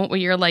that moment where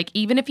you're like,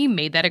 even if you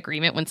made that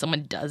agreement when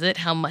someone does it,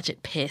 how much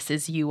it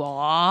pisses you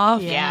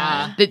off.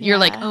 Yeah. That you're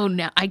like, oh,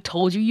 now I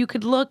told you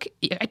could look.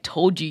 I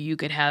told you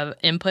could have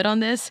input on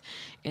this.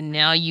 And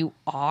now you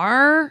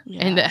are.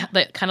 Yeah. And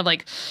that kind of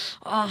like,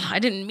 oh, I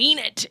didn't mean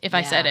it if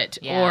I said it.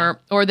 Yeah.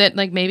 Or that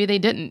like maybe they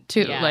didn't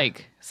too. Yeah.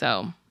 Like,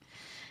 so.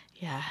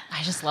 Yeah.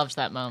 I just loved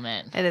that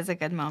moment. It is a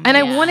good moment. And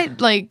I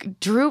wanted,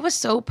 like, Drew was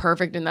so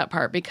perfect in that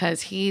part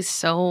because he's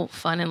so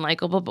fun and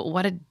likable, but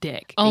what a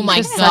dick. Oh He's my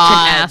just God. such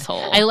an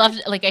asshole. I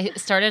loved, like, I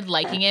started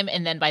liking him,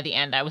 and then by the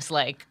end, I was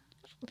like,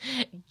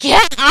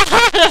 get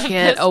out of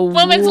Get this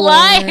woman's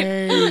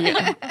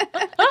life.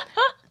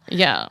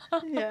 Yeah.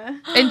 Yeah.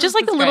 And just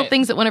like the little great.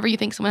 things that whenever you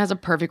think someone has a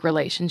perfect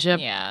relationship,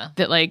 Yeah.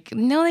 that like,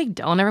 no, they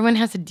don't. Everyone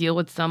has to deal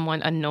with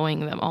someone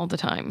annoying them all the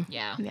time.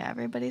 Yeah. Yeah,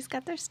 everybody's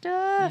got their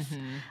stuff.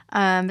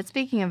 But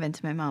speaking of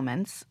intimate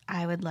moments,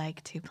 I would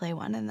like to play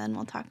one and then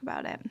we'll talk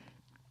about it.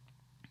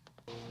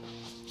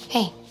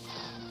 Hey.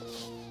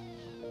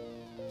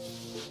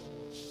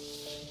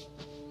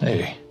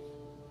 Hey.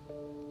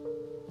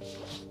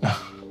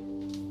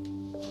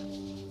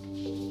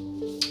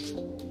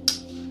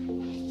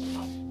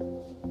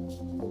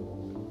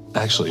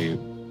 Actually, you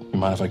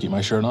mind if I keep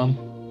my shirt on?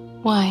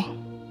 Why?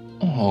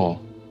 Oh,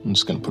 I'm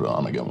just gonna put it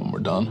on again when we're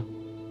done.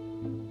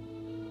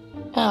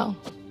 Oh.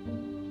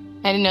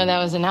 I didn't know that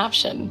was an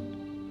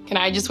option. Can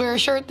I just wear a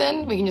shirt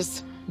then? We can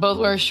just both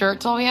wear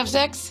shirts while we have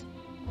sex?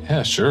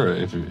 Yeah, sure,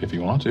 if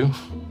you want to.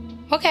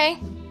 Okay.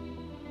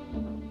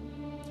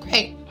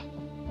 Great.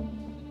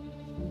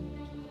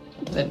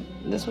 Then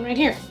this one right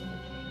here.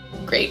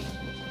 Great.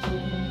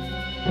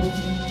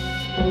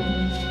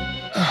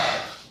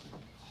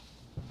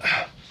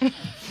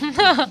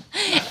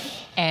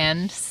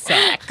 And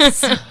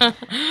sex.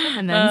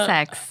 And then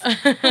sex.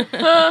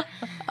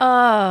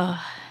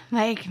 Oh,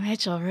 Mike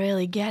Mitchell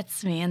really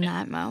gets me in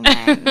that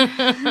moment.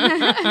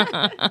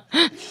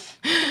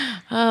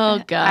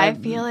 Oh God. I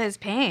feel his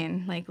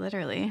pain, like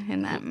literally,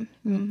 in that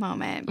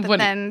moment. But What-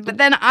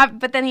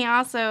 then he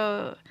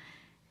also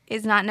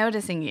is not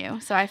noticing you.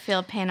 So I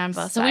feel pain on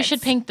both sides. So we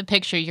should paint the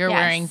picture. You're Yes.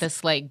 wearing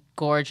this like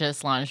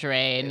gorgeous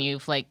lingerie, and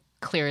you've like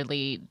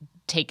clearly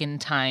taken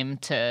time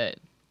to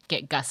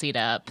get gussied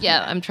up.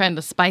 Yeah, I'm trying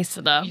to spice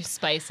it up. You're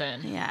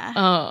spicing.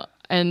 Yeah.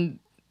 And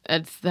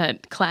it's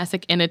that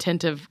classic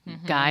inattentive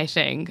guy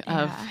thing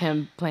of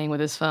him playing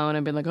with his phone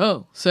and being like,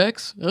 "Oh,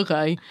 sex,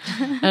 okay."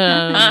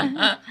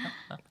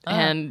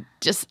 And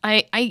just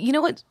I, you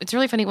know what? It's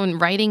really funny when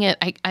writing it.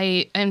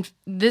 And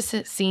this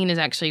scene is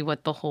actually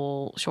what the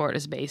whole short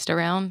is based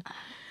around.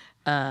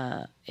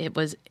 I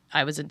was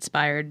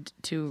inspired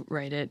to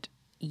write it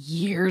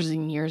years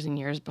and years and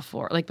years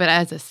before, like, but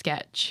as a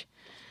sketch.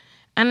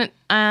 And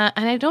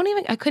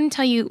I couldn't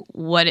tell you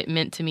what it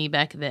meant to me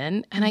back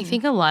then. And I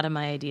think a lot of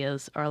my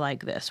ideas are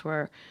like this,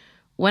 where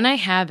when I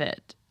have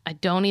it, I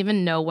don't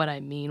even know what I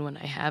mean when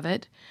I have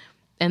it.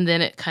 And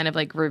then it kind of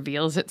like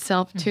reveals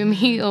itself to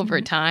me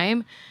over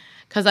time.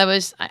 Because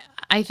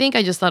I think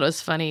I just thought it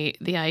was funny,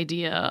 the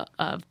idea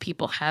of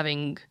people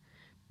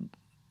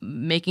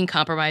making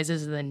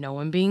compromises and then no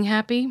one being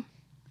happy.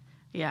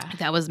 Yeah.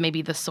 That was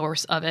maybe the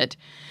source of it.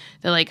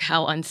 That like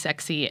how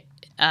unsexy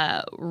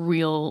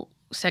real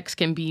sex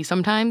can be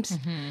sometimes.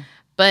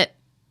 But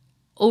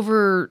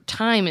over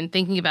time and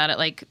thinking about it,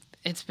 like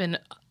it's been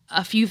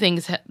a few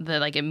things that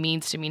like it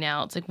means to me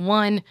now. It's like,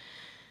 one,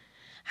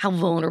 how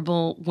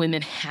vulnerable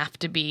women have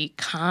to be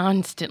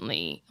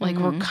constantly. Like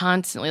we're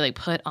constantly like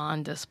put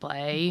on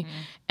display,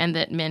 and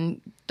that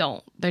men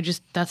don't. They're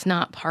just, that's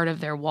not part of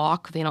their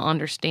walk. They don't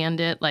understand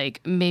it.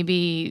 Like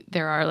maybe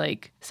there are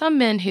like some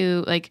men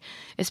who like,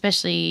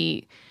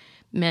 especially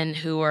men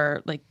who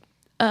are like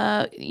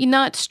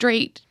not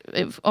straight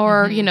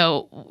or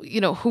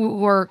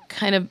who are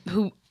kind of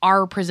who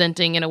are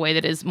presenting in a way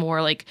that is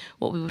more like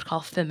what we would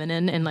call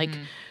feminine and like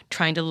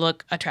trying to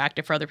look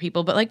attractive for other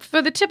people. But like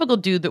for the typical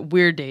dude that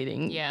we're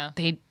dating,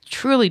 they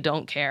truly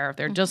don't care.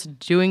 They're just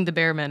doing the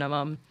bare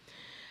minimum,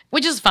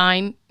 which is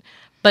fine.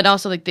 But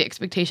also like the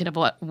expectation of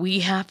what we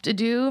have to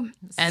do.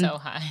 And so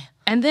high.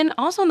 And then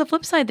also on the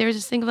flip side, there's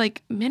this thing of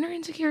like men are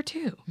insecure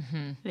too.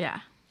 Yeah,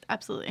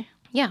 absolutely.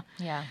 Yeah.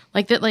 Yeah.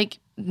 Like that, like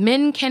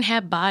men can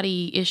have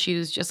body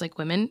issues just like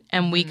women.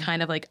 And we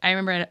kind of like, I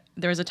remember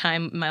there was a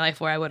time in my life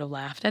where I would have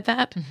laughed at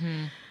that.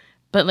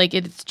 But like,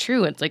 it's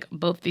true. It's like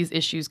both these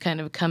issues kind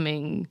of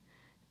coming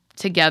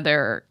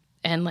together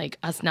and like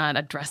us not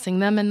addressing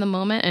them in the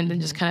moment and then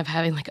just kind of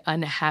having like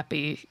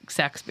unhappy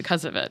sex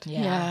because of it.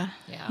 Yeah.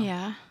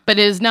 But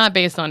it is not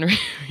based on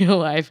real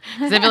life.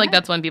 Because I feel like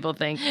that's when people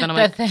think. But I'm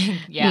like,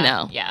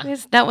 no. Yeah.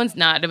 That one's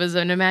not. It was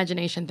an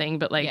imagination thing.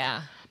 But like,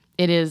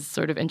 it is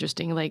sort of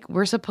interesting. Like,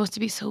 we're supposed to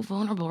be so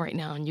vulnerable right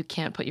now, and you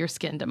can't put your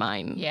skin to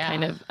mine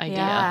kind of idea.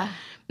 Yeah.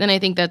 Then I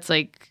think that's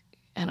like,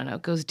 I don't know,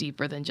 it goes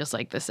deeper than just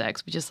like the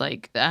sex, but just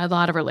like a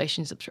lot of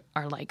relationships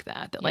are like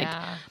that. That like,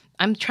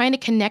 I'm trying to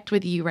connect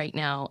with you right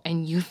now,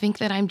 and you think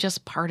that I'm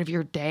just part of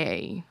your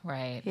day.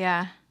 Right.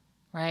 Yeah.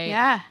 Right.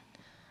 Yeah.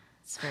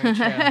 It's very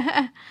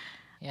true.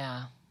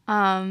 Yeah.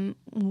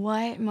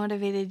 What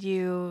motivated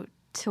you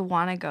to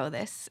want to go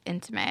this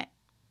intimate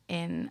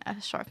in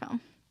a short film?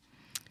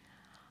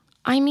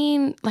 I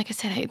mean, like I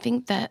said, I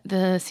think that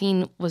the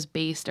scene was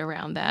based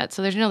around that.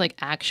 So there's no like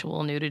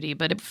actual nudity,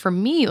 but for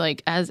me,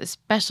 like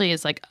especially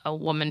as like a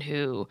woman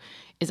who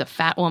is a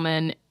fat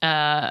woman,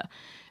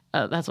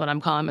 that's what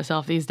I'm calling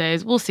myself these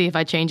days. We'll see if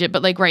I change it,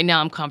 but like right now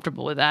I'm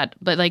comfortable with that.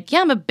 But like,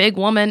 yeah, I'm a big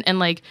woman, and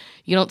like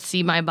you don't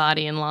see my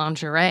body in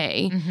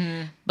lingerie,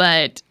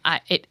 but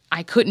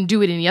I couldn't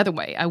do it any other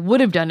way. I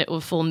would have done it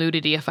with full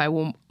nudity if I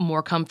were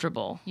more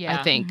comfortable. I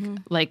think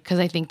like because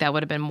I think that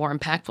would have been more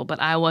impactful.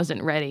 But I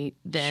wasn't ready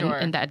then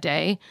in that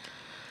day.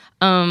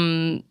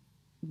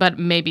 But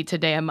maybe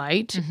today I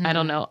might. I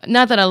don't know.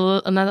 Not that I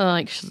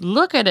like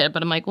look at it,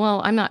 but I'm like, well,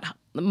 I'm not.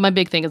 My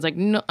big thing is like,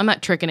 no, I'm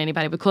not tricking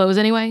anybody with clothes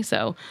anyway.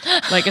 So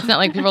like, it's not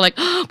like people are like,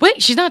 oh,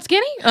 wait, she's not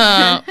skinny,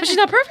 but she's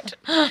not perfect.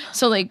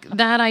 So like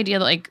that idea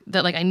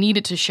that I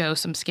needed to show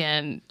some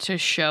skin to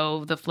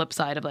show the flip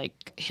side of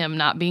like him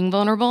not being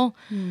vulnerable.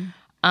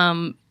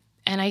 And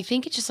I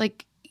think it's just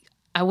like,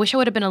 I wish I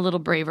would have been a little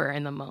braver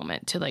in the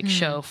moment to like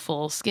show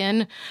full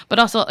skin, but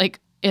also like,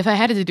 if I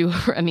had to do,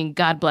 I mean,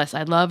 God bless,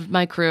 I loved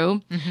my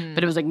crew,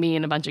 but it was like me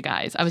and a bunch of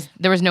guys.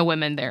 There was no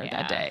women there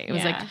that day. It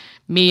was like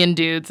me and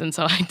dudes, and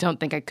so I don't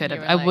think I could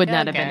have. I would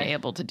not have been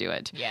able to do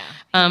it.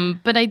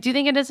 But I do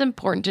think it is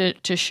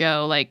important to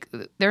show, like,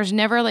 there's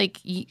never like,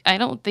 I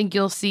don't think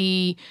you'll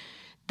see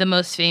the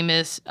most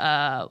famous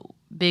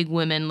big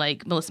women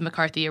like Melissa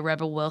McCarthy or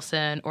Rebel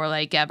Wilson or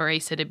like Gabourey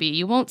Sidibe.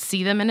 You won't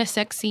see them in a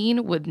sex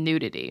scene with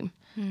nudity.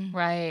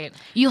 Right.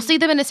 You'll see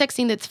them in a sex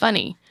scene that's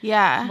funny.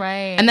 Yeah.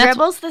 Right. And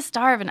Rebel's the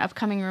star of an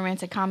upcoming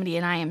romantic comedy,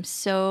 and I am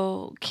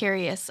so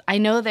curious. I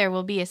know there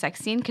will be a sex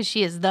scene because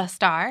she is the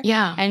star.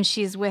 Yeah. And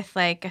she's with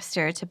like a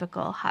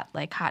stereotypical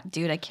hot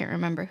dude. I can't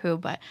remember who,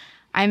 but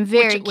I'm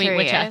very curious.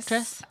 Which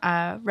actress?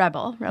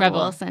 Rebel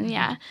Wilson.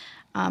 Yeah.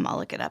 I'll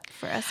look it up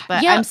for us.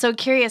 But I'm so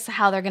curious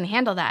how they're going to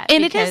handle that.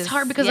 And it is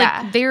hard because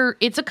like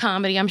it's a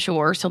comedy, I'm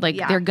sure. So like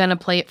they're going to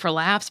play it for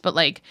laughs, but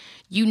like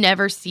you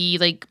never see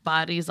like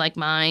bodies like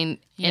mine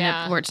in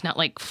it where it's not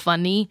like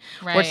funny,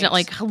 where it's not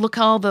like look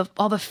all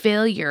the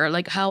failure,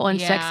 like how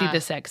unsexy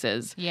the sex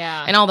is.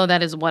 Yeah. And although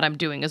that is what I'm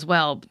doing as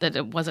well, that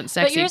it wasn't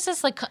sexy. But yours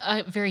is like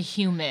very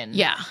human.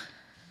 Yeah.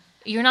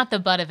 You're not the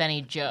butt of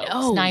any jokes.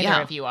 Oh,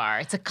 Neither of you are.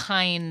 It's a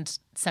kind,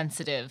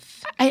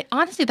 sensitive. I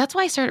honestly, that's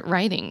why I started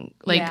writing.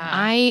 Like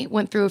I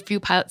went through a few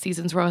pilot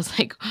seasons where I was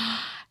like,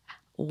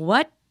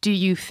 what do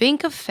you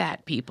think of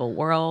fat people,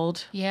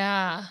 world?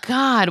 Yeah.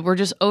 God, we're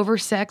just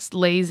oversexed,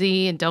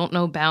 lazy, and don't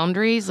know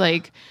boundaries.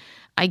 Like,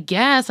 I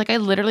guess, like I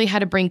literally had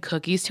to bring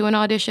cookies to an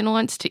audition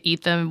once to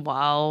eat them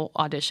while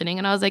auditioning.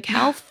 And I was like,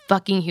 how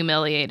fucking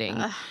humiliating.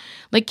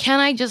 Like, can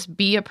I just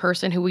be a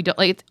person who we don't,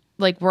 like,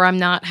 like where I'm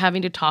not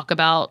having to talk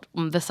about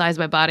the size of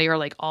my body or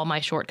like all my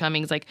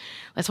shortcomings. Like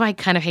that's why I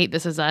kind of hate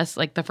This Is Us.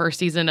 Like the first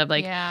season of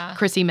like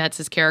Chrissy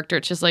Metz's character,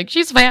 it's just like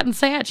she's fat and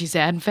sad. She's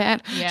sad and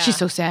fat. Yeah. She's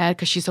so sad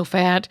because she's so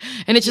fat.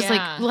 And it's just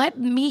like let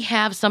me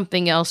have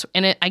something else.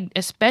 And I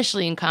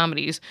especially in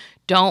comedies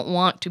don't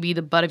want to be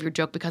the butt of your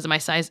joke because of my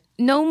size,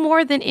 no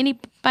more than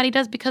anybody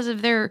does because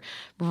of their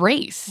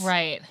race.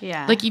 Right.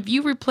 Yeah. Like if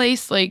you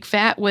replace like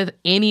fat with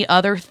any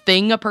other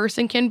thing a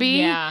person can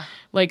be,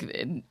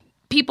 like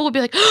people would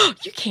be like, oh,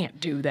 you can't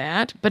do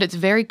that. But it's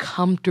very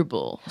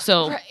comfortable.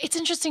 So It's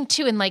interesting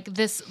too. And like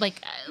this,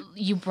 like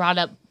you brought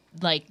up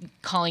like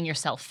calling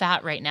yourself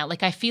fat right now.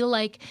 Like I feel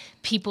like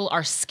people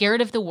are scared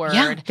of the word.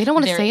 Yeah, they don't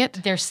want to say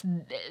it.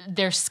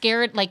 They're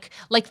scared like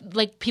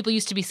people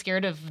used to be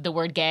scared of the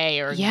word gay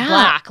or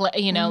black,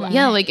 you know.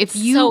 Yeah, like if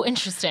you so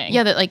interesting.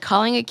 Yeah, that like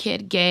calling a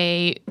kid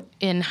gay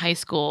in high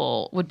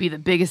school would be the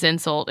biggest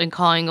insult and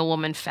calling a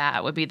woman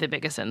fat would be the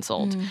biggest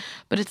insult.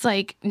 But it's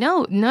like,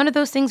 no, none of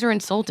those things are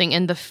insulting,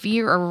 and the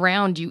fear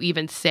around you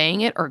even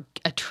saying it or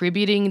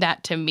attributing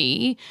that to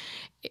me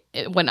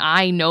when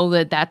I know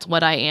that that's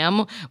what I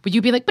am, would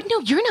you be like, but no,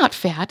 you're not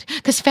fat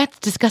because fat's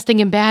disgusting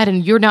and bad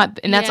and you're not.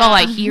 And that's all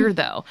I hear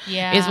though,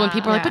 is when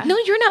people are like, but no,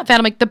 you're not fat.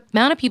 I'm like, the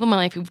amount of people in my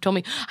life who've told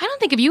me, I don't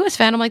think of you as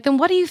fat. I'm like, then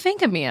what do you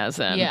think of me as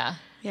then? Yeah.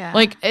 Yeah.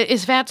 Like,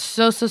 is fat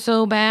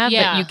so bad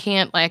that you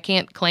can't, like, I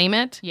can't claim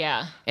it?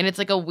 Yeah. And it's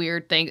like a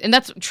weird thing. And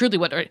that's truly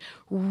what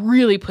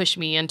really pushed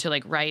me into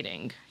like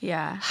writing.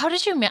 Yeah. How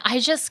did you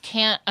I just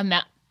can't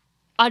imagine.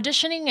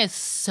 Auditioning is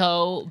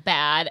so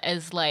bad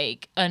as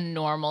like a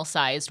normal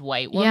sized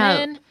white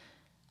woman.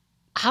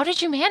 How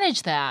did you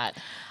manage that?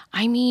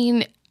 I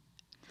mean,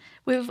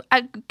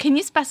 can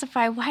you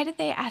specify why did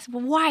they ask?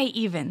 Why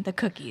even the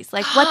cookies?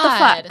 Like what the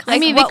fuck? I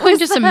mean, they couldn't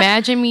just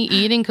imagine me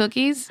eating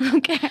cookies.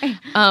 Okay.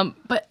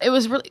 But it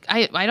was really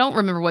I don't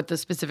remember what the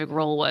specific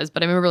role was,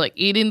 but I remember like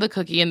eating the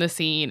cookie in the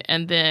scene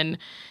and then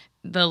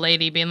the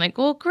lady being like,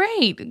 well,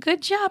 great,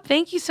 good job,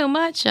 thank you so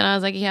much. And I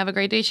was like, you have a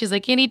great day. She's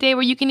like, any day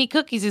where you can eat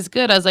cookies is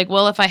good. I was like,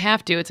 well, if I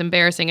have to, it's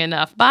embarrassing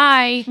enough.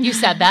 Bye. You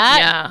said that?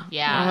 Yeah.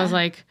 Yeah. I was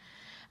like,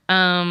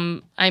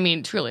 I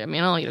mean, truly,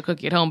 I'll eat a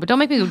cookie at home, but don't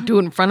make me do it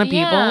in front of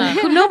people. Yeah.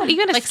 Nobody,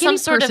 even a Like skinny some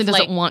sort person of,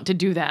 doesn't like, want to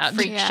do that.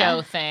 Freak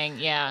show thing.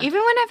 Yeah. Even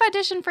when I've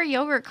auditioned for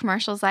yogurt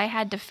commercials, I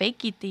had to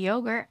fake eat the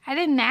yogurt. I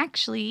didn't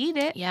actually eat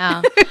it.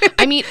 Yeah.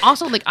 I mean,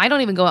 also, like, I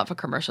don't even go out for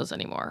commercials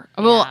anymore.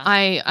 Well,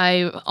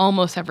 I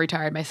almost have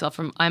retired myself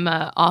from, I'm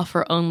a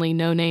offer-only,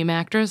 no-name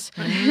actress.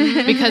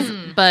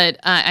 But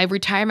I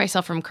retired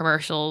myself from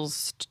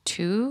commercials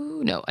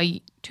 2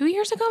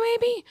 years ago,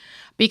 maybe?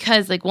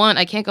 Because, like, one,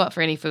 I can't go out for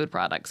any food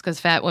products because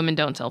fat women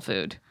don't sell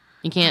food.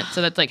 You can't.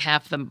 So that's, like,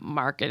 half the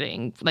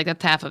marketing. Like,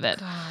 that's half of it.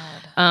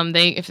 God.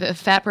 If a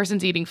fat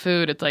person's eating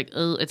food, it's like,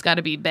 it's got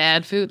to be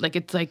bad food. Like,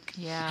 it's like,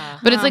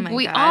 but it's like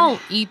we all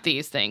eat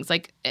these things.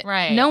 Like,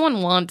 no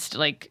one wants to,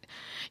 like,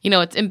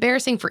 it's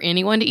embarrassing for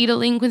anyone to eat a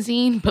lean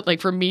cuisine, but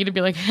like for me to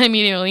be like, I'm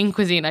eating a lean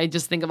cuisine, I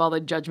just think of all the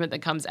judgment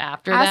that comes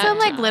after that. I also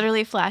like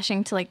literally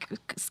flashing to like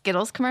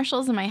Skittles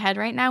commercials in my head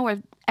right now where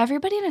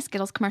everybody in a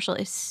Skittles commercial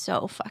is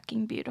so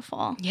fucking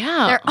beautiful.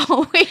 Yeah. They're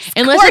always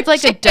Unless it's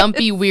like a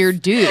dumpy,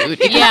 weird dude.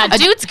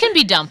 Dudes can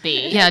be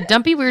dumpy. Yeah,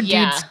 dumpy, weird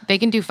dudes, they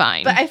can do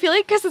fine. But I feel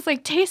like because it's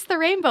like Taste the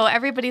Rainbow,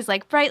 everybody's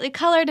like brightly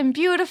colored and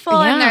beautiful,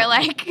 and they're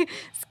like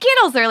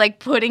Skittles are like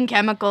putting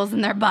chemicals in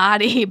their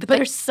body, but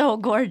they're so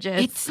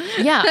gorgeous.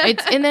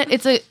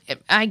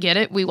 I get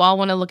it. We all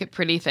want to look at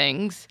pretty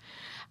things.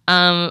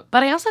 But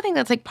I also think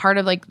that's like part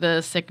of like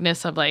the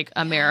sickness of like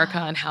America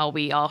and how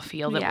we all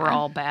feel that we're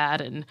all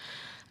bad, and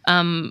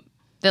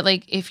that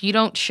like if you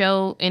don't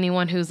show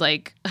anyone who's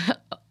like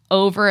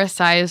over a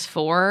size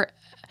 4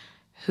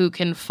 who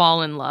can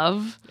fall in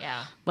love,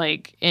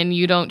 like, and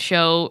you don't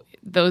show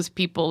those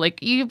people, like,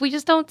 we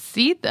just don't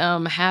see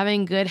them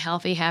having good,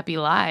 healthy, happy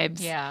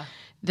lives. Yeah.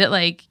 That,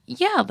 like,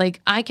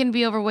 like, I can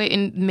be overweight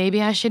and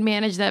maybe I should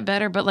manage that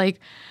better, but, like,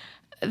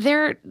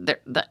 there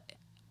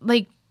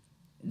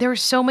are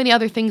so many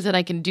other things that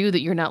I can do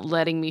that you're not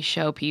letting me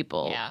show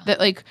people. Yeah. That,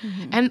 like,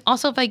 and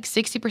also, like,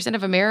 60%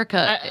 of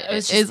America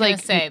is,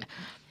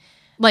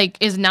 like,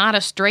 is not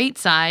a straight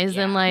size,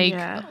 and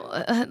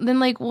then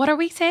like what are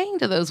we saying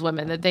to those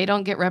women that they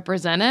don't get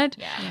represented?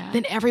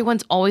 Then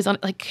everyone's always on,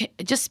 like,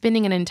 just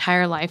spending an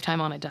entire lifetime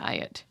on a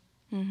diet.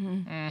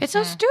 It's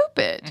so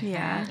stupid.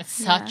 It's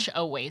such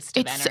a waste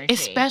of energy,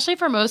 especially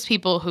for most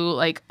people who,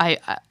 like,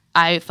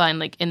 I find,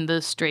 like, in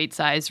the straight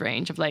size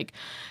range of, like,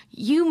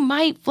 you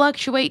might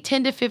fluctuate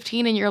 10 to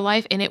 15 in your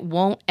life and it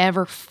won't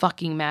ever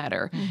fucking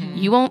matter.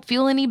 You won't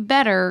feel any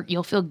better.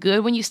 You'll feel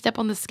good when you step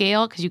on the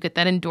scale because you get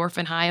that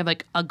endorphin high of,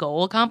 like, a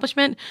goal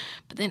accomplishment,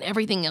 but then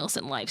everything else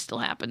in life still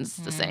happens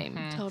the same.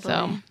 Totally.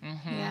 So,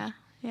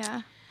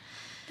 Yeah.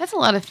 that's a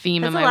lot of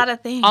theme. That's a lot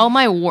of things. All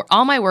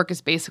my work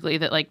is basically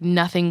that, like,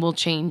 nothing will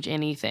change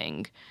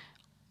anything.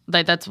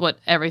 Like that's what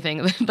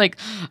everything, like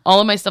all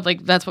of my stuff,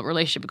 like that's what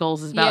relationship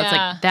goals is about. It's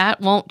Yeah. like that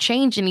won't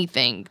change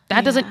anything.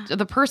 That doesn't,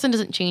 the person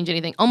doesn't change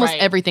anything. Almost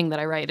Right. everything that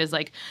I write is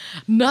like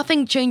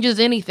nothing changes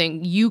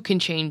anything. You can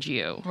change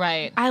you.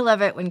 Right. I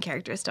love it when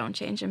characters don't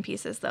change in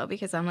pieces though,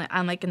 because I'm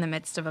like in the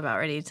midst of about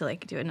ready to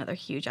like do another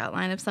huge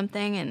outline of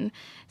something, and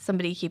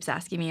somebody keeps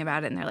asking me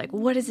about it, and they're like,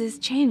 "What does this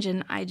change?"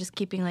 And I just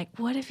keep being like,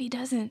 "What if he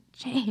doesn't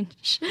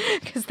change?"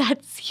 Because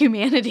that's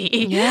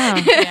humanity. Yeah.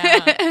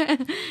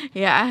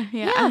 Yeah.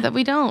 yeah. That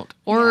we don't.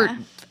 Or Yeah.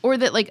 or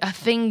that like a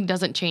thing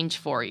doesn't change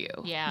for you.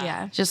 Yeah.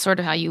 Yeah. Just sort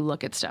of how you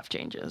look at stuff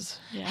changes.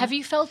 Have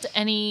you felt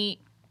any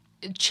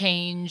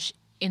change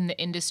in the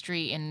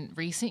industry in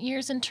recent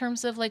years in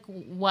terms of like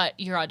what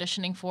you're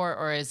auditioning for,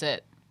 or is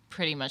it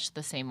pretty much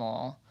the same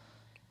old?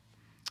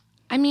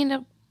 I mean,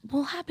 it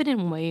will happen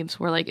in waves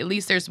where like at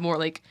least there's more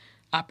like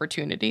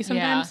opportunity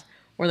sometimes,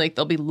 where like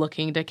they'll be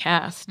looking to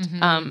cast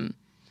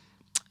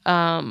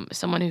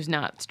someone who's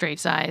not straight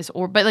size,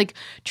 or but like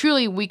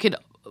truly we could.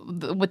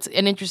 What's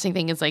an interesting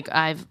thing is like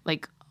I've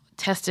like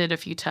tested a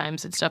few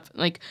times and stuff.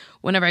 Like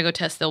whenever I go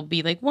test, there'll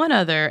be like one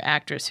other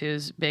actress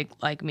who's big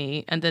like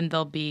me, and then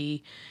there'll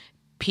be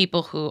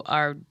people who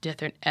are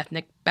different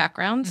ethnic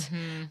backgrounds.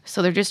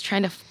 So they're just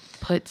trying to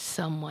put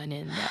someone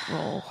in that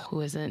role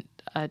who isn't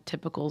a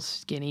typical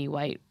skinny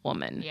white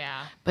woman.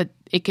 Yeah. But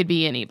it could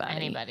be anybody.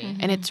 Anybody.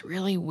 And it's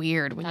really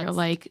weird when you're That's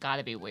like,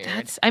 gotta be weird.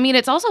 I mean,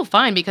 it's also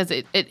fine because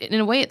it in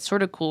a way it's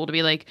sort of cool to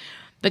be like,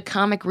 the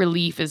comic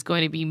relief is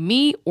going to be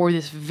me or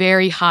this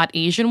very hot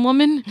Asian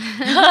woman.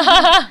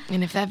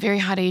 And if that very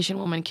hot Asian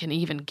woman can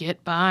even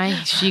get by,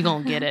 she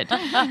gonna get it.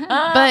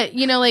 But,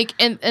 you know, like,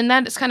 and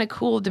that is kind of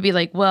cool to be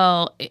like,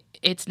 well,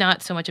 it's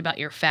not so much about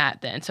your fat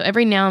then. So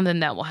every now and then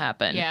that will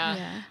happen.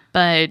 Yeah.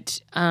 But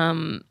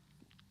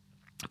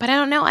I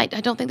don't know. I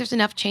don't think there's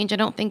enough change. I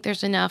don't think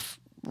there's enough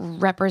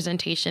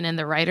representation in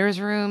the writers'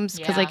 rooms.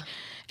 Because, Yeah. like,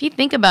 if you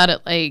think about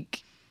it,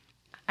 like,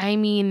 I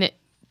mean,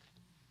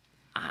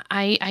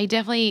 I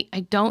definitely,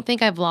 I don't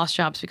think I've lost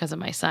jobs because of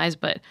my size,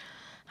 but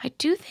I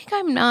do think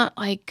I'm not,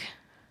 like,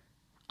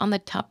 on the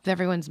top of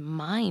everyone's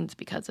minds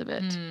because of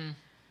it.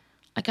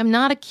 Like, I'm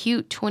not a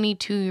cute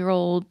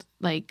 22-year-old,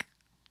 like,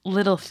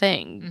 little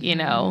thing, you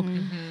know?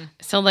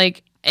 So,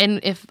 like, and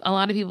if a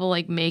lot of people,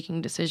 like,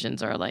 making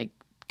decisions are, like,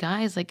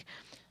 guys, like,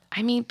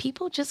 I mean,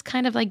 people just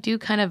kind of, like, do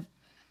kind of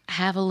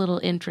have a little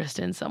interest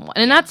in someone.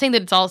 And not saying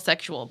that it's all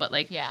sexual, but,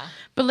 like, Yeah.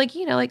 but, like,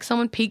 you know, like,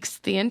 someone piques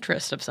the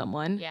interest of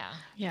someone. Yeah.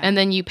 And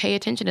then you pay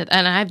attention to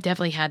and I've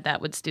definitely had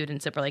that with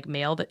students that were like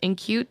male and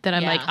cute that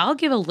I'm like, Yeah. I'll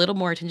give a little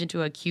more attention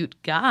to a cute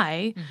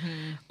guy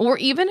or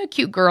even a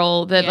cute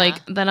girl that Yeah.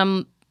 like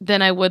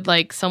than I would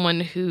like someone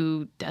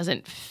who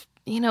doesn't,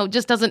 you know,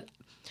 just doesn't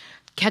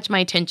catch my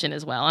attention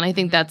as well. And I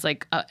think that's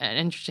like an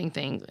interesting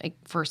thing like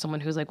for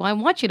someone who's like, well, I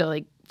want you to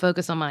like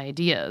focus on my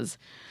ideas.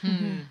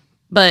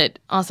 But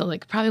also,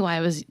 like, probably why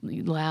I was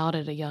loud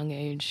at a young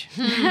age.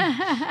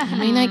 I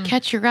may not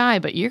catch your eye,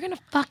 but you're going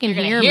to fucking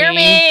hear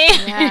me.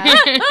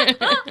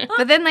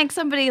 But then, like,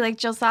 somebody like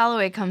Jill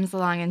Soloway comes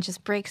along and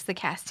just breaks the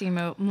casting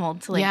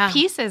mold to, like, Yeah.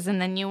 pieces.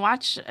 And then you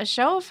watch a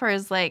show of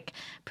hers, like,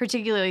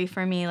 particularly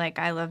for me, like,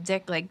 I Love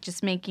Dick, like,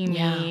 just making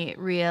me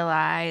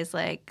realize,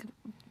 like,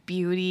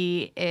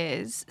 beauty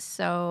is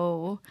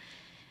so...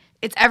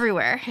 It's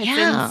everywhere.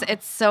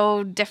 It's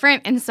so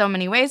different in so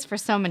many ways for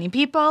so many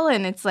people.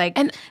 And it's like,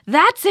 And-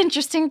 that's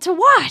interesting to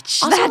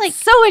watch. Also, That's like-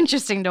 so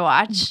interesting to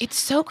watch. It's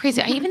so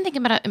crazy. I even think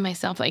about it in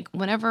myself. Like,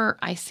 whenever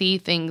I see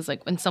things,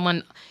 like when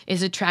someone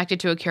is attracted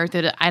to a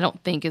character that I don't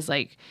think is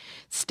like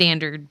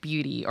standard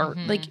beauty or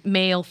like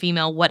male,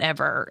 female,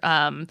 whatever,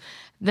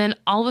 then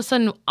all of a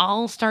sudden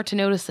I'll start to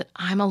notice that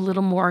I'm a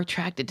little more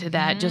attracted to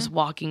that just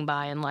walking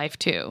by in life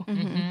too.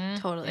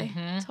 Totally.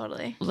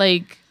 Totally.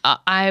 Like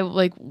I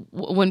like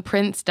when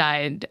Prince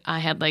died,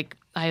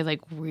 I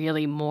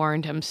really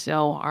mourned him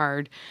so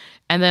hard,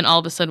 and then all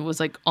of a sudden was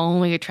like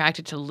only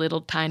attracted to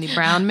little tiny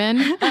brown men.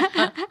 And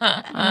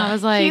I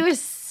was like, He was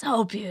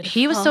so beautiful.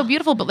 he was so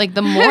beautiful, but like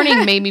the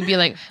mourning made me be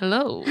like,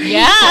 hello.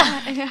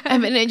 Yeah. I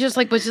mean, it just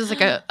like was just like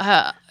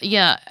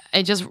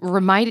it just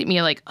reminded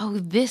me like, oh,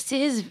 this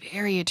is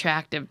very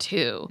attractive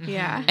too.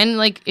 Yeah. And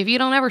like if you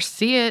don't ever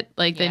see it,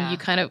 like then Yeah. you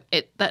kind of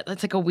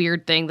that's like a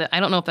weird thing that I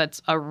don't know if that's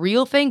a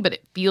real thing, but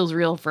it feels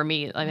real for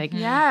me. Like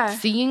Yeah.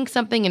 seeing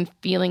something and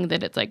feeling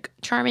that it's like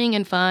charming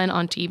and fun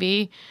on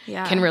TV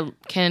Yeah.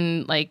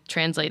 can like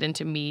translate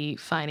into me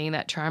finding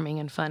that charming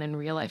and fun in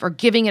real life or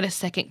giving it a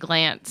second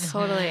glance.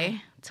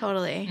 Totally.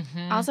 Totally.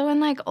 Also, when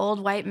like old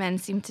white men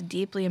seem to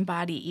deeply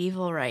embody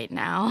evil right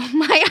now,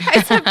 my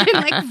eyes have been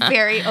like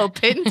very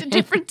open to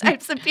different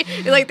types of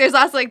people. Like, there's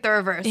also like the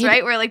reverse,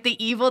 right? Where like the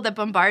evil that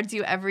bombards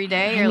you every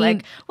day, you're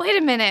like, wait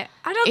a minute,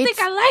 I don't think it's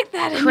I like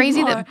that Crazy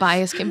anymore. that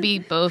bias can be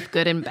both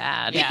good and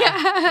bad.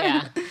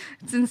 Yeah.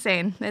 It's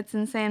insane. It's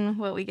insane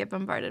what we get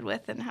bombarded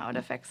with and how it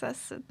affects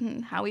us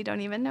and how we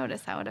don't even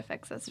notice how it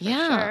affects us for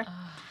Yeah. sure.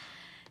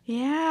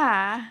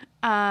 Yeah.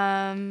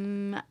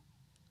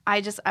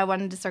 I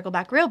wanted to circle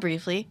back real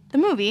briefly. The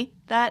movie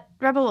that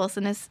Rebel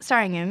Wilson is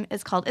starring in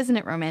is called Isn't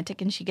It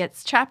Romantic? And she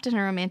gets trapped in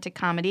a romantic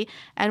comedy.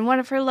 And one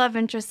of her love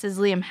interests is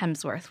Liam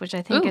Hemsworth, which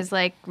I think is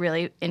like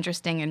really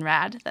interesting and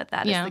rad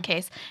that is the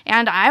case.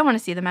 And I want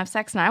to see them have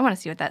sex, and I want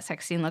to see what that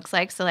sex scene looks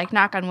like. So like,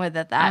 knock on wood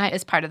that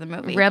is part of the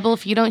movie. Rebel,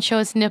 if you don't show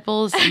us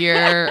nipples,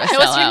 you're a Show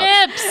us your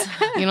sellout. nips.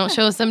 You don't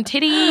show us some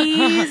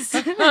titties.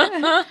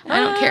 I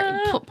don't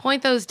care.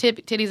 Point those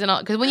titties and all,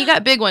 because when you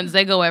got big ones,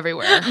 they go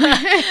everywhere.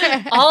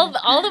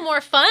 all the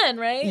more fun,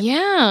 right?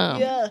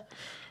 Yeah.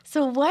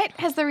 So what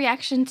has the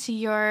reaction to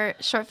your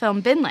short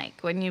film been like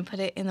when you put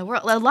it in the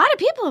world? A lot of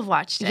people have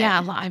watched it.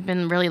 Yeah, I've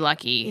been really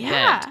lucky Yeah.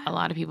 that a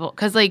lot of people,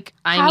 because like,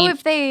 How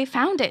have they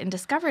found it and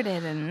discovered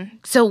it? And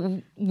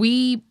so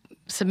we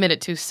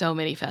submitted to so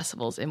many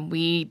festivals and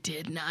we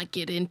did not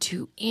get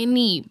into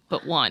any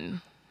but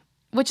one,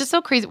 which is so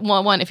crazy.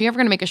 Well, one, if you're ever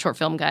going to make a short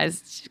film,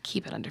 guys,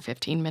 keep it under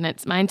 15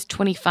 minutes. Mine's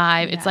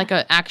 25. It's like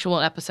an actual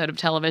episode of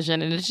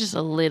television, and it's just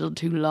a little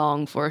too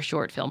long for a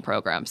short film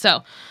program.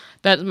 So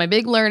that's my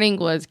big learning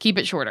was keep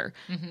it shorter,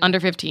 under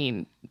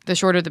 15. The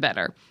shorter, the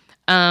better.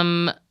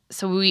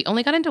 So we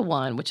only got into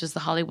one, which is the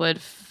Hollywood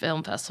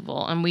Film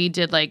Festival, and we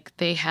did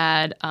they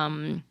had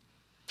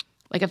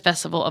like a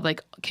festival of like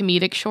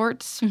comedic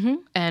shorts,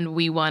 and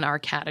we won our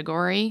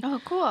category.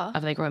 oh, cool.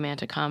 Of like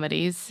romantic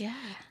comedies. Yeah.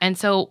 And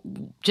so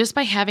just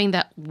by having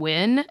that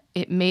win,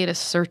 it made us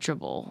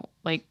searchable.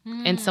 Like,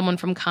 and someone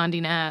from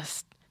Condé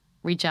Nast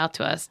reached out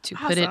to us to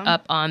put it Awesome.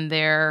 up on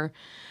their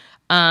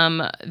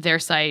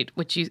site,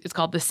 which it's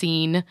called The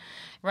Scene.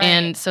 Right.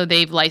 And so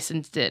they've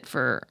licensed it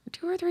for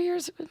 2 or 3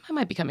 years. It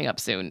might be coming up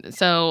soon.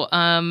 So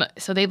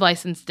they've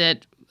licensed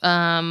it.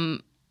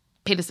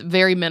 Paid us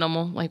very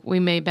minimal. Like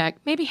we made back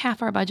maybe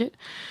half our budget.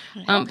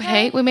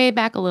 Hey, we made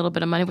back a little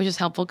bit of money, which is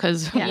helpful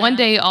because one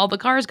day all the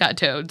cars got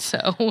towed. So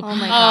Oh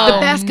my god. the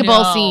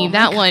basketball no. scene,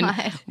 that one.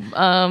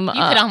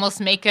 You could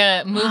almost make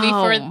a movie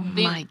for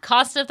the my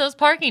cost of those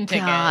parking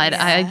tickets. God,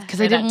 because I For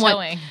that didn't want.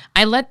 towing.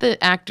 I let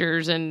the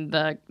actors and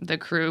the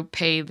crew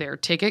pay their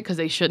ticket because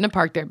they shouldn't have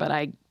parked there, but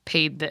I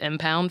paid the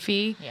impound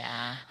fee.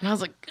 Yeah. And I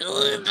was like,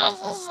 "Ugh, that's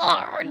a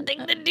hard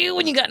thing to do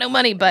when you got no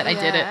money," but I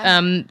did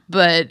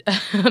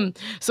it.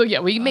 So yeah,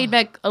 we made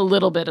back a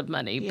little bit of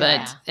money,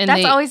 but and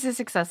That's they, always a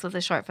success with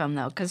a short film,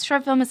 though, because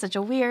short film is such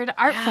a weird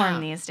art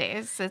form these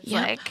days. It's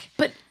like,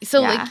 But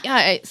so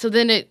Yeah.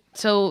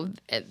 so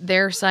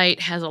their site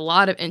has a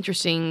lot of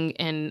interesting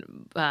and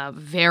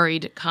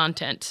varied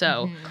content.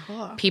 So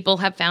people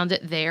have found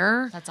it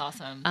there. That's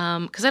awesome.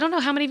 Because I don't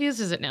know how many views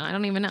is it now. I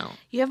don't even know.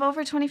 you have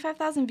over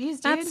 25,000 views,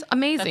 dude. That's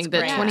amazing That's that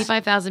great.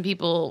 25,000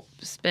 people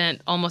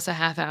spent almost a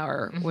half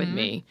hour with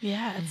me.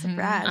 yeah, it's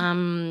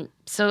rad.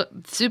 So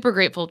super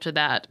grateful to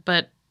that.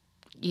 But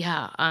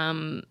yeah,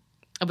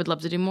 I would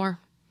love to do more.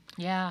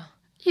 yeah.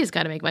 You just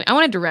got to make money. I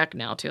want to direct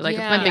now too. Like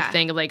it's my big Yeah.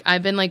 thing. Like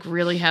I've been like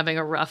really having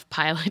a rough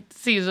pilot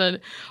season,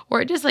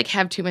 or I just like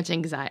have too much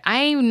anxiety.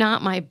 I'm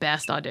not my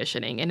best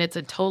auditioning, and it's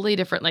a totally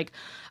different. Like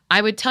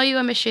I would tell you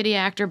I'm a shitty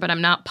actor, but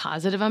I'm not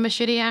positive I'm a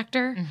shitty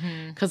actor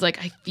because like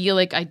I feel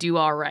like I do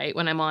all right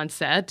when I'm on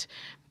set,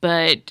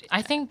 but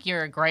I think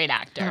you're a great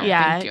actor.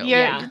 yeah, thank you.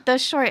 Yeah. the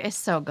short is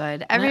so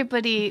good.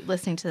 Everybody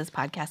listening to this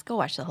podcast, go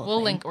watch the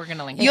whole thing. We're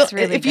gonna link You'll- it.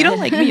 really if you don't good.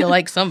 like me, you'll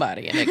like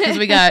somebody in it because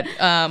we got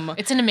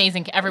It's an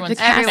amazing. Everyone's the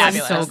cast is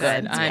fabulous. so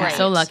good. It's I'm great.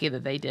 so lucky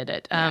that they did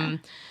it.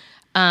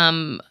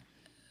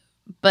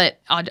 But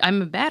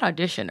I'm a bad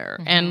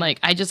auditioner, and like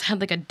I just had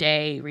like a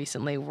day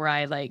recently where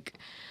I like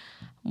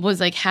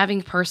was like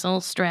having personal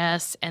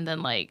stress, and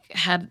then like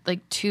had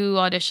like 2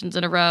 auditions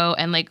in a row,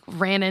 and like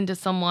ran into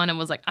someone and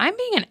was like, I'm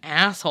being an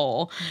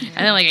asshole,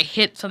 and then like I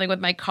hit something with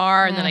my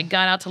car, and then I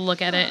got out to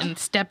look at it and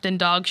stepped in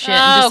dog shit,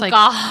 and Oh just like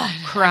God.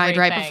 cried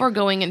right Everything. before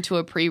going into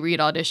a pre-read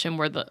audition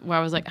where I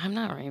was like, I'm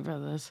not ready for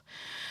this,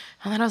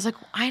 and then I was like,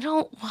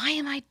 why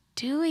am I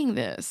doing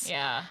this?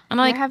 Yeah. And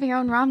You're like having your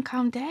own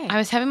rom-com day. I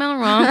was having my own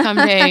rom-com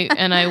day,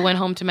 and I went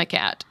home to my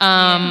cat, who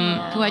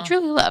I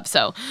truly love.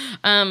 So,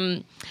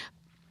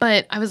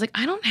 but I was like,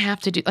 I don't have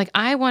to do, like,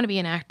 I want to be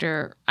an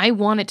actor. I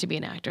wanted to be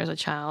an actor as a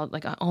child.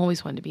 Like, I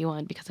always wanted to be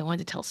one because I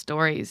wanted to tell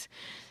stories.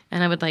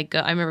 And I would like,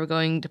 I remember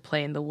going to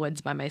play in the woods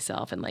by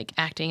myself and like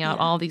acting out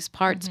all these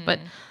parts, but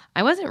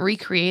I wasn't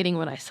recreating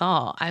what I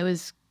saw. I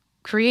was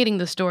creating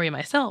the story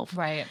myself.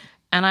 Right.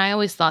 And I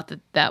always thought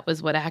that that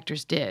was what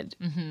actors did.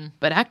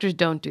 But actors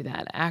don't do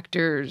that.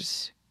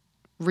 Actors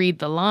read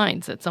the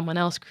lines that someone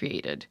else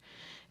created,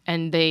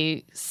 and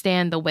they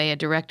stand the way a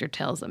director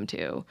tells them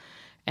to,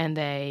 and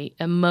they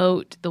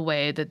emote the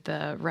way that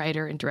the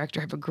writer and director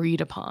have agreed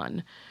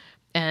upon,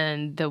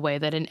 and the way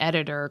that an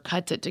editor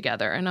cuts it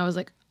together. And I was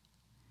like,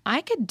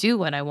 I could do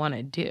what I want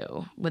to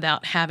do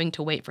without having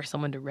to wait for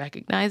someone to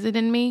recognize it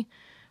in me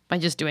by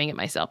just doing it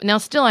myself. Now,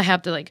 still, I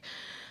have to like,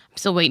 I'm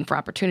still waiting for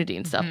opportunity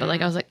and stuff, but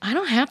like I was like, I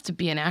don't have to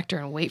be an actor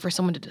and wait for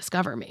someone to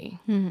discover me,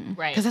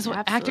 Right. because that's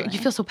what actor. You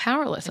feel so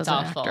powerless as it's an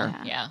awful. actor.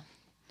 Yeah.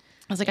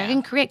 I was like, I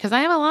can create because I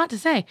have a lot to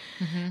say.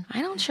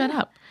 I don't shut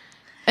up.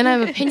 and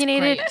I'm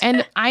opinionated, great.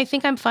 and I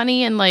think I'm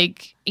funny, and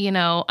like, you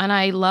know, and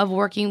I love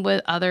working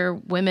with other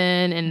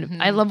women,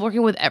 and I love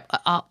working with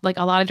like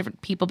a lot of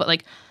different people, but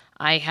like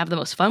I have the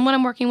most fun when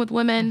I'm working with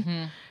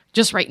women.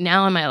 Just right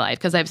now in my life,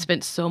 because I've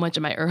spent so much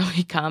of my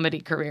early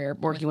comedy career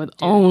working with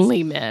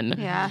only men.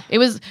 Yeah. It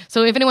was,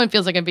 so if anyone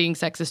feels like I'm being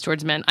sexist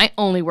towards men, I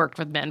only worked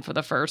with men for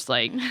the first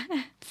like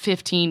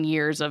 15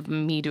 years of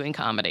me doing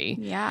comedy.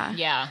 Yeah.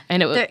 Yeah.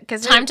 And it was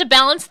Because Time to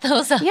balance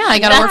those. Yeah, I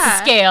gotta work the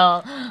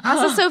scale.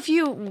 also so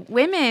few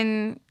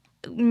women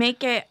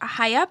make it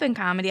high up in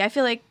comedy. I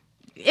feel like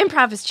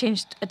improv has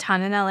changed a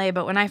ton in LA,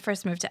 but when I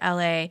first moved to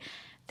LA,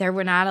 there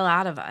were not a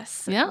lot of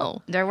us.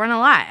 no. There weren't a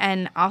lot.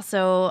 And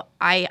also,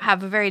 I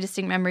have a very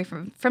distinct memory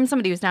from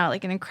somebody who's now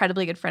like an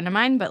incredibly good friend of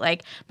mine. But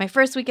like my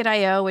first week at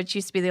IO, which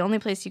used to be the only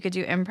place you could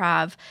do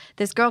improv,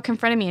 this girl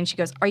confronted me and she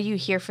goes, "Are you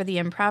here for the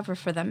improv or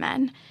for the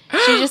men?"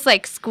 She just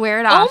like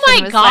squared off. Oh my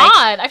and was God.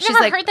 like- I've she's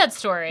never like, heard that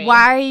story.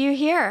 "Why are you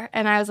here?"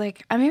 And I was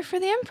like, "I'm here for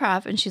the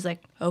improv." And she's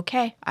like,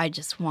 "Okay, I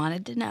just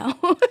wanted to know."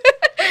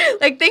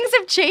 Like things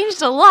have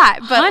changed a lot,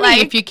 but Honey,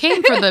 like, if you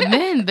came for the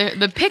men,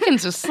 the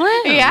pickings are slim.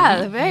 yeah,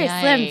 they're very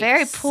slim,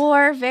 very Yikes.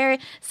 poor, very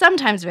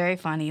sometimes very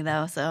funny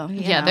though. So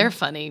you Yeah, know. they're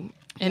funny.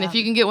 And if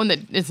you can get one that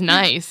is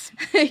nice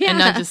and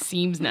not just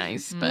seems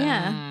nice, but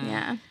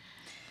yeah.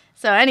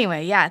 So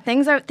anyway, yeah,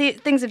 things have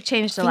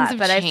changed a lot, have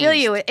but I feel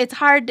changed. you. It's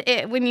hard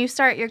when you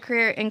start your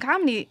career in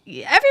comedy.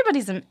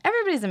 Everybody's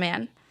a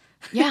man,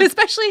 Yeah.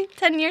 especially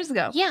 10 years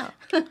ago. yeah.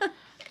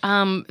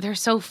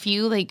 There's so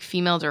few like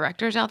female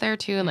directors out there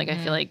too, and like I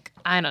feel like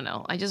I don't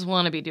know. I just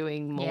want to be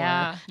doing more.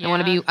 Yeah, I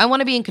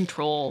want to be in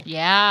control.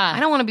 Yeah. I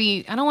don't want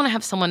to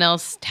have someone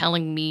else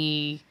telling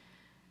me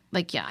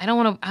like, yeah, I don't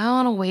want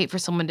to wait for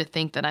someone to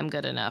think that I'm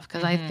good enough,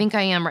 because I think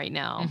I am right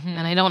now.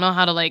 And I don't know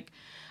how to like,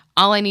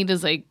 all I need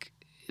is like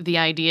the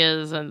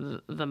ideas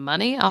and the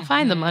money. I'll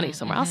find the money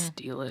somewhere. I'll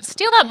steal it.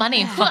 Steal that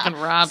money. Fucking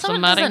rob Someone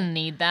somebody. doesn't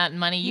need that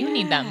money. You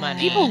need that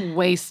money. People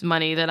waste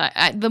money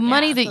that the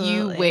money that you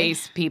absolutely.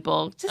 waste,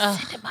 people, just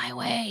send it my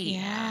way.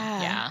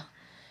 Yeah.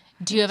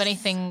 Do you have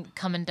anything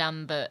coming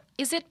down the...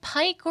 Is it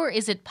pike or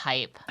is it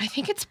pipe? I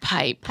think it's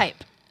pipe.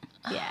 Pipe.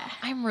 Yeah.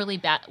 I'm really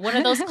bad. What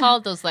are those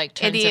called? Those like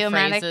turns of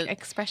Idiomatic phrases?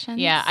 expressions.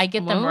 Yeah, I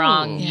get them Whoa.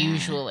 wrong Yeah.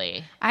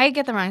 usually. I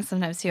get them wrong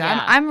sometimes too.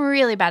 Yeah. I'm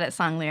really bad at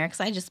song lyrics.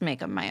 I just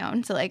make up my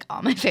own to like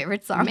all my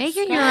favorite songs. Make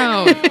it your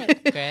own.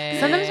 Great.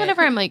 Sometimes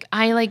whenever I'm like,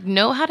 I like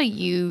know how to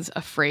use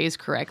a phrase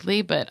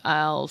correctly, but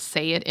I'll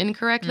say it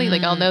incorrectly.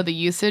 Like I'll know the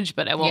usage,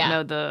 but I won't Yeah.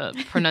 know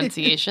the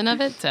pronunciation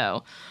of it.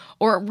 So,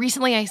 or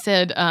recently I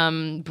said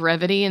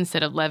brevity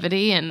instead of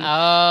levity, and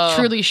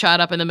truly shot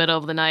up in the middle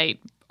of the night.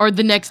 Or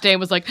the next day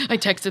was like, I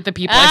texted the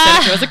people I said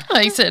it to. I was like,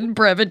 I said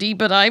brevity,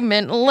 but I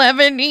meant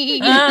levity.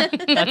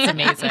 That's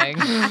amazing.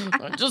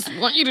 I just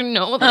want you to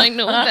know that I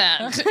know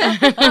that.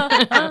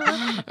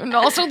 And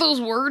also those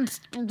words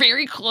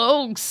very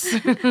close.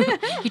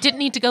 You didn't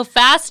need to go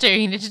faster.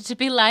 You needed to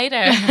be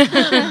lighter.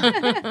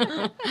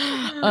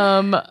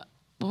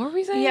 What were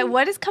we saying? Yeah,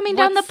 what is coming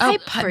down the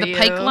pipe for the you?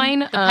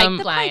 pipeline.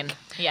 Pipeline.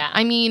 Yeah.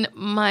 I mean,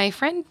 my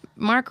friend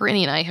Mark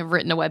Rennie and I have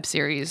written a web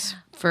series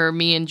for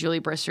me and Julie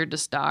Brister to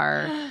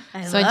star.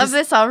 I So love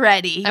this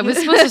already. I was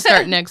supposed to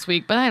start next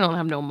week, but I don't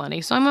have no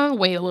money, so I'm gonna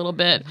wait a little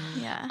bit.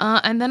 Yeah.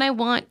 And then I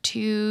want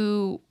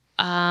to.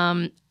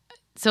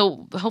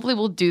 So hopefully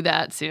we'll do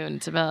that soon.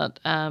 It's about.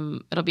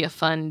 It'll be a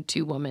fun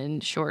 2-woman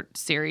short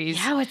series.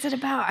 Yeah, what's it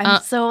about?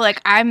 I'm so like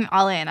I'm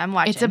all in. I'm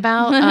watching. It's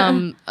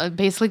about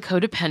basically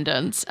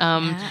codependence,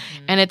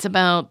 and it's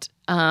about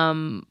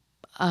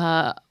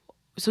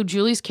so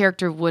Julie's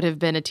character would have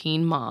been a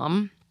teen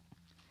mom,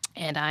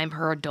 and I'm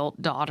her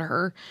adult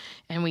daughter,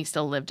 and we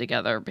still live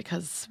together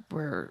because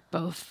we're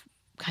both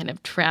kind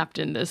of trapped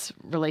in this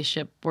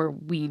relationship where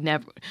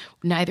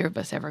neither of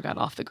us ever got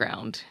off the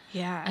ground.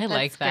 Yeah, I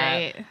like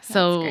that. Great.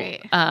 So, That's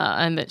great.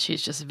 and that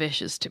she's just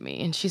vicious to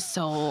me, and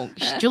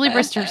Julie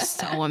Brister's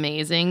so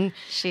amazing.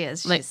 She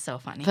is. She's like, so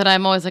funny. That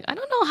I'm always like, I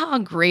don't know how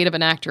great of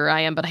an actor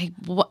I am, but I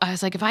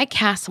was like, if I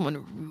cast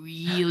someone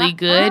really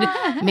good,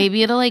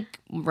 maybe it'll like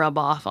rub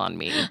off on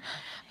me.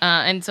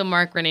 And so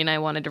Mark Rennie and I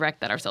want to direct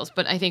that ourselves,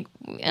 but I think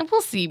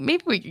we'll see.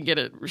 Maybe we can get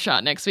it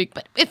shot next week,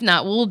 but if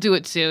not, we'll do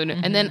it soon.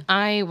 And then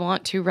I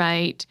want to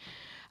write.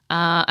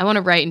 I want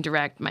to write and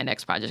direct my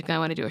next project. I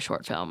want to do a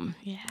short film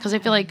because I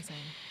feel like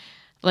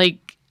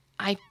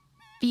I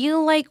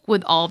feel like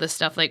with all this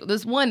stuff, like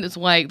this one is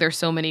why there's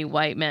so many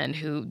white men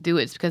who do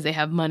it. It's because they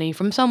have money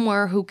from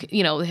somewhere who,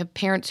 you know, they have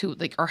parents who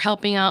like are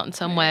helping out in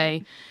some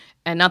way.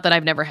 And not that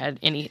I've never had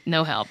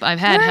no help. I've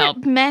had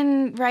help.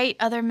 Men write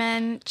other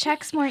men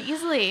checks more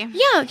easily.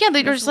 Yeah,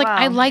 they're just like,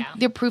 I well. like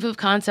the proof of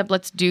concept.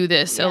 Let's do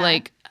this. So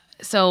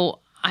so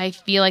I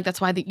feel like that's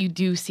why that you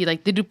do see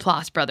like the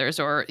Duplass brothers,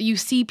 or you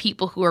see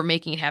people who are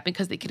making it happen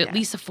because they could at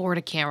least afford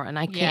a camera, and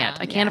I can't.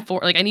 I can't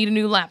afford. Like I need a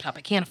new laptop.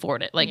 I can't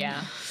afford it. Like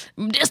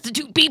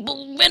destitute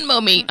people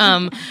Venmo me.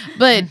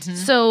 But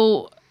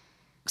so.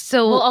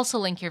 We'll also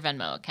link your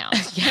Venmo account.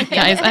 Yeah,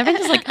 guys,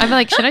 I'm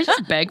like, should I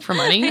just beg for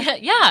money?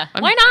 Yeah,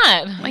 why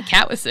not? My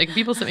cat was sick.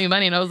 People sent me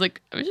money, and I was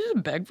like, I should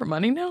just beg for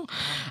money now.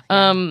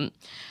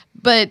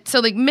 But so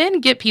like men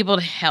get people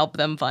to help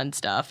them fund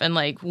stuff, and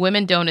like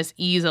women don't as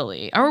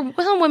easily, or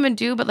some women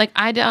do, but like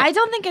I don't. I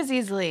don't think as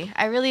easily.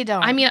 I really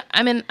don't. I mean,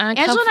 Angela and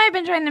I have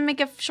been trying to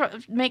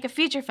make a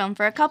feature film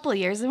for a couple of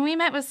years, and we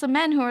met with some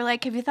men who were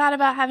like, "Have you thought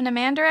about having a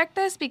man direct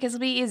this? Because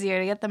it'll be easier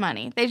to get the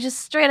money." They just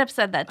straight up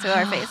said that to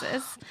our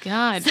faces.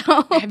 God,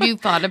 So- have you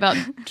thought about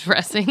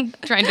dressing,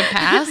 trying to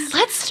pass?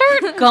 Let's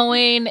start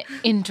going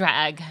in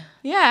drag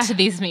Yeah, to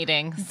these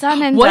meetings.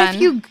 done and What done.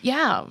 if you?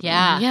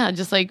 Yeah.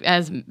 just like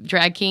as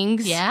drag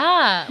kings.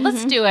 Yeah,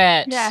 let's do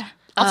it. Yeah.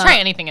 I'll try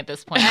anything at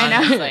this point,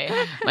 honestly.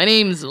 My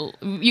name's.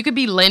 You could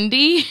be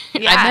Lindy.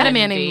 Yeah. I met a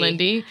man named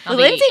Lindy. I'll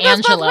be Lindsay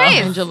goes both Angelo.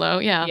 ways. Angelo.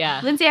 Yeah.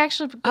 Yeah. Lindsay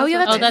actually. Oh yeah,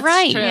 that's, Oh, that's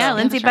right. true. Yeah,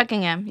 Lindsay that's right.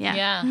 Buckingham. Yeah.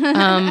 Yeah.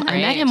 I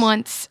met him Great.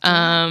 once.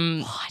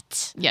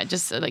 What? Yeah,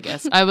 just I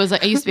guess I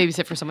used to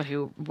babysit for someone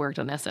who worked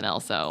on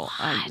SNL, so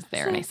I was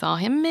there and I saw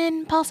him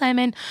and Paul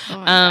Simon.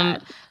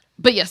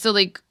 But yeah, so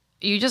like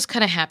you just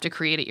kind of have to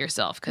create it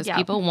yourself because Yeah.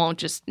 people won't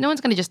just. No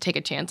one's gonna just take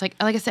a chance. Like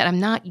I said, I'm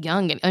not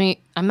young. I mean,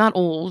 I'm not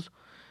old,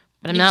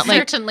 but I'm not like.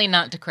 Certainly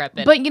not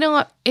decrepit. But you know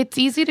what? It's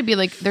easy to be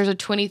like, there's a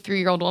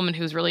 23-year-old woman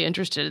who's really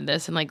interested in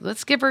this, and like,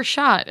 let's give her a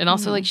shot. And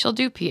also, like, she'll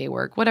do PA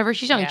work, whatever.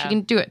 She's young, she Yeah.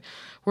 can do it.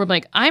 Where I'm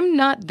like, I'm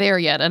not there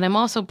yet, and I'm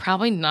also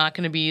probably not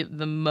going to be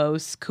the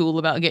most cool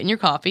about getting your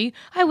coffee.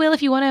 I will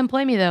if you want to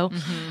employ me, though.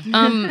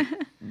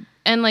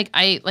 And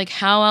like,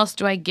 how else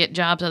do I get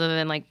jobs other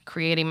than like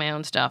creating my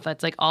own stuff?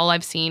 That's like all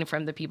I've seen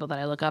from the people that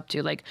I look up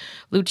to, like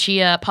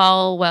Lucia,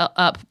 Paul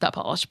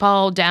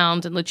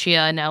Downs, and Lucia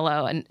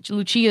Anello. And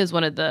Lucia is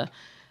one of the,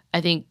 I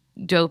think,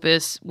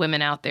 dopest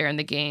women out there in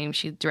the game.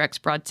 She directs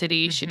Broad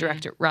City. She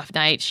directed Rough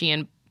Night. She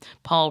and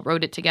Paul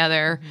wrote it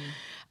together.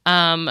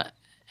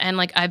 And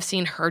like I've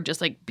seen her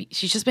just like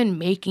she's just been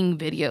making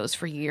videos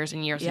for years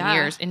and years and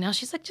years, and now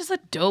she's like just a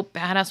dope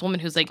badass woman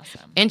who's like,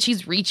 and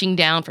she's reaching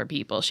down for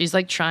people. She's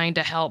like trying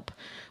to help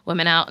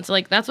women out, and so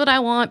like that's what I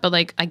want. But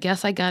like I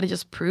guess I got to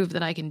just prove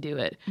that I can do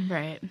it.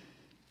 Right.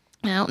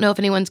 I don't know if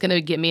anyone's gonna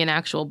give me an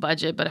actual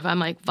budget, but if I'm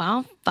like, well,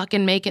 I'll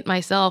fucking make it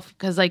myself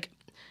because like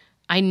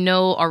I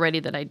know already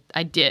that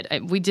I did.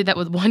 We did that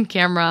with one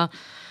camera,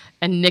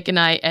 and Nick and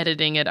I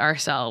editing it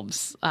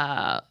ourselves.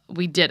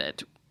 We did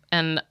it,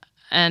 and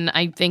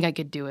I think I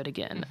could do it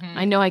again.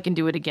 I know I can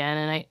do it again,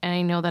 and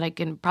I know that I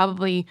can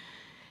probably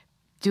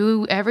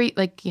do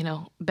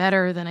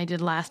better than I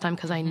did last time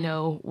because I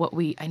know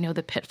I know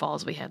the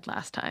pitfalls we had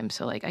last time.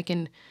 So like I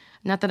can,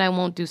 not that I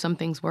won't do some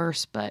things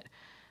worse, but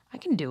I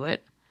can do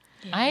it.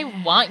 I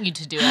want you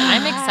to do it.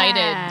 I'm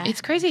excited.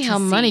 It's crazy how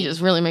money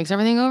just really makes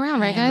everything go around,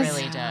 right, guys? It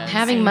really does.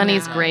 Having money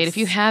is Yes. great. If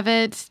you have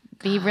it,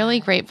 be really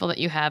grateful that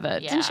you have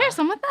it. Yeah. And share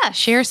some with us.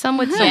 Share some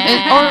with someone,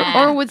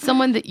 Yeah. or with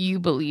someone that you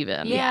believe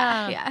in.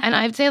 Yeah. Yeah. And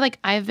I'd say like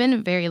I've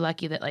been very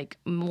lucky that like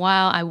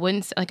while I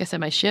wouldn't, like I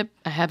said, my ship,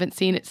 I haven't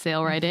seen it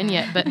sail right in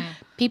yet, but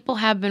people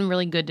have been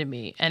really good to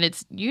me. And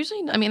it's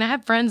usually, I mean, I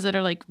have friends that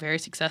are like very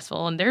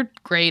successful and they're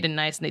great and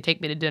nice and they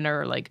take me to dinner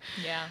or like,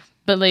 Yeah.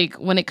 but like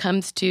when it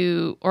comes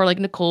to, or like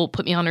Nicole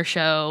put me on her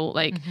show,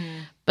 like,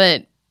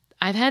 but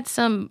I've had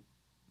some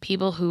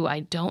people who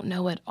I don't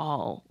know at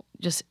all,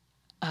 just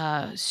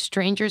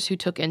strangers who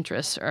took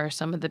interest are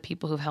some of the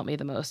people who've helped me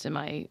the most in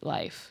my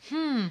life.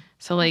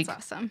 So like,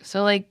 That's awesome.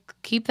 so like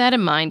keep that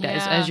in mind,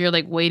 guys, Yeah. as you're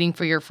like waiting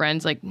for your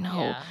friends. Like, no,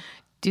 Yeah.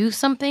 do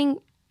something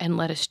and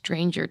let a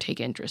stranger take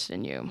interest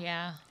in you.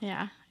 Yeah.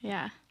 Yeah.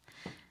 Yeah.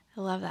 I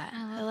love that.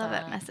 I love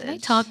that message. Did they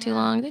talk too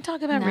long? They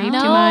talk about rape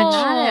No. too much.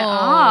 Not at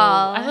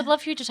all. I would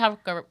love for you to talk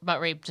about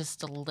rape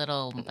just a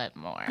little bit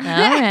more. All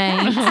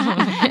right.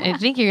 I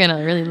think you're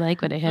gonna really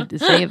like what I have to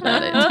say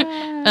about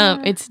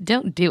it. It's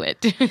don't do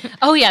it.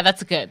 Oh yeah,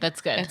 that's good.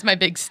 That's good. That's my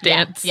big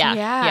stance. Yeah.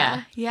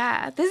 Yeah.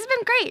 Yeah. This has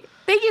been great.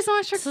 Thank you so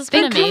much for This has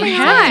been Thank you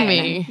for amazing. having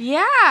me.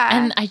 Yeah.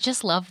 And I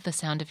just love the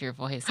sound of your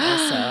voice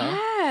also.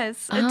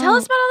 yes. Tell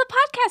us about all the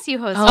podcasts you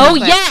host. Oh real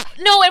quick. yeah.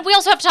 No, and we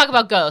also have to talk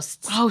about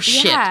ghosts. Oh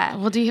shit. Yeah.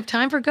 Well, do you have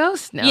time for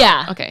ghosts? No.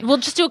 Yeah. Okay. We'll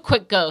just do a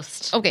quick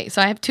ghost. Okay.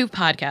 So I have two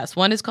podcasts.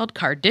 One is called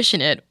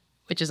Cardition It,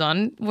 which is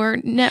on we're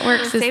network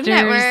sisters. Same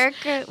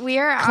network. We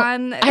are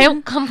on. I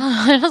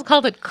almost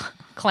called it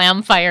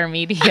Clamfire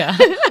Media.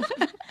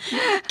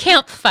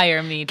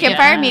 Campfire Media.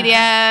 Campfire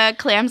Media.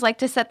 Clams like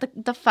to set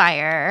the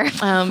fire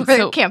for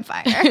so-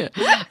 campfire.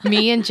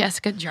 Me and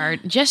Jessica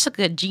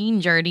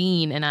Jean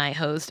Jardine and I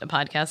host a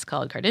podcast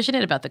called Cardition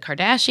It about the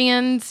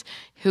Kardashians,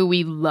 who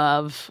we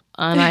love.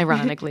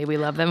 Unironically, we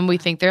love them, and we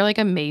think they're like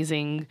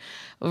amazing,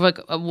 like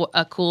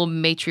a cool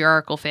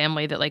matriarchal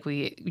family that like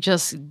we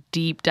just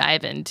deep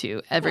dive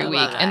into every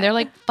week. And they're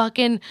like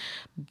fucking,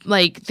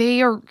 like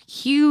they are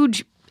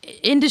huge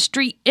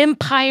industry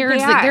empires.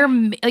 They Like are.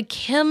 they're like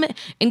Kim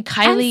and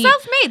Kylie. And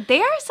self-made.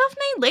 They are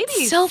self-made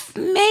ladies.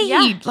 Self-made,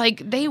 Yeah.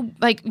 like they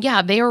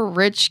are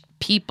rich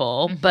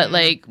people, but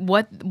like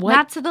what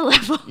Not to the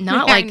level.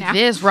 not we are like now.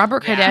 this.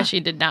 Robert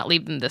Kardashian did not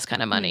leave them this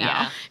kind of money.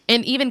 No.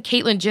 And even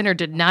Caitlyn Jenner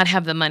did not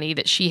have the money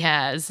that she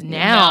has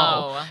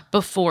now No.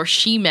 before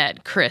she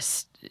met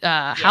Chris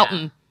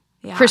Houghton.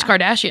 Kris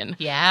Kardashian.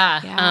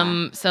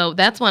 Yeah. So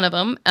that's one of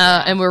them.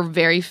 And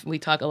we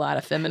talk a lot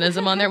of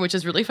feminism on there, which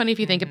is really funny if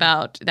you think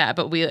about that.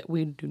 But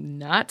we do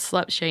not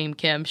slut shame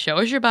Kim. Show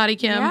us your body,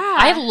 Kim. Yeah.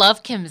 I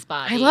love Kim's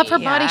body. I love her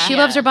body. She Yeah.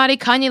 loves her body.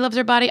 Kanye loves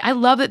her body. I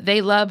love that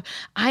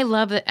I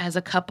love that as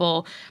a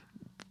couple,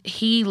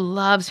 he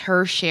loves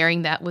her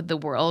sharing that with the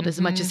world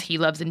as much as he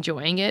loves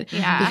enjoying it.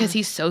 Yeah. Because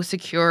he's so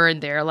secure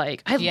and they're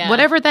like, Yeah.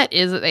 whatever that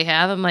is that they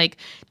have, I'm like,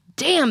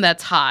 damn,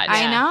 that's hot.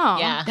 I know.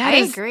 Yeah. That I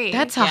is- agree.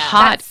 That's a Yeah.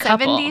 hot that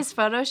couple. 70s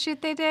photo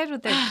shoot they did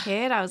with their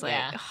kid. I was like,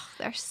 Yeah. oh,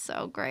 they're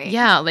so great.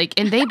 Yeah, like,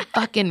 and they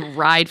fucking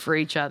ride for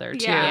each other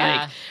too.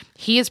 Yeah. Like,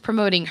 he is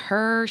promoting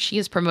her, she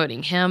is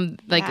promoting him.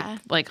 Like, Yeah.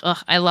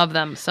 I love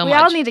them so We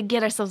much. all need to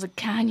get ourselves a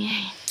Kanye.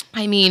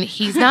 I mean,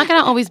 he's not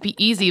gonna always be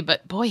easy,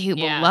 but boy, he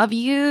Yeah. will love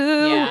you.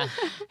 Yeah.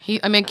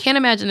 I mean, can't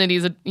imagine that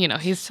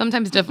he's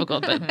sometimes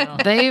difficult,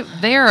 but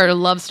they are a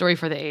love story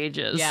for the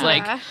ages. Yeah.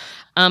 Like,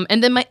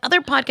 and then my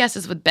other podcast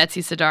is with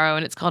Betsy Sidaro,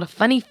 and it's called A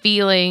Funny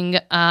Feeling.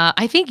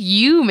 I think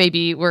you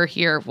maybe were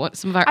here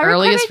some of our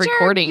earliest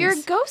recordings. Your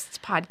Ghosts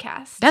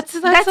podcast. That's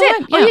it. the one,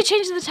 Oh, yeah. you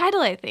changed the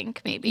title, I think,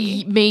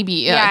 maybe. Maybe,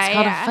 yeah. It's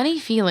called Yeah. A Funny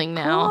Feeling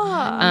now. Cool.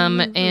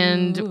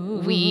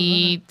 And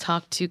we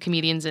talk to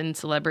comedians and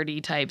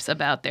celebrity types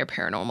about their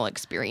paranormal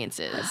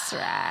experiences. That's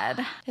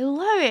rad. I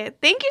love it.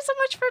 Thank you so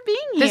much for being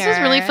here. This was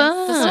really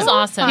fun. This was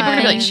awesome. People are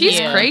gonna be like, Thank she's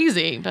you.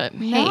 crazy, but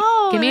hey,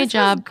 No, give me a this was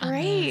job.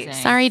 Great. Amazing.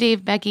 Sorry,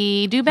 Dave,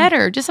 Becky. Do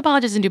better. Just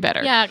apologize and do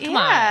better. Yeah, come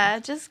on. Yeah,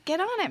 just get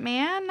on it,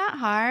 man. Not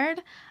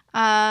hard.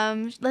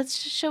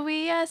 Shall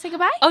we say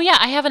goodbye? Oh yeah,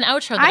 I have an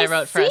outro that I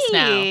wrote for us see.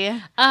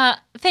 now.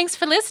 Thanks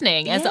for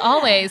listening. As Yeah.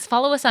 always,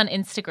 follow us on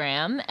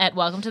Instagram at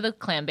Welcome to the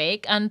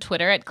Clambake, on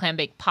Twitter at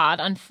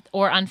Clambakepod,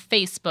 or on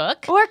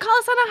Facebook. Or call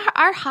us on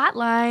our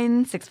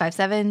hotline,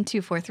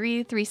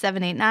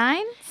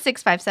 657-243-3789,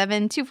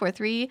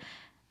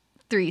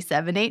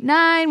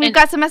 657-243-3789. We've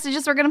got some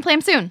messages. We're going to play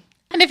them soon.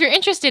 And if you're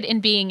interested in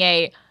being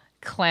a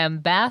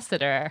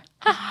Clambassador,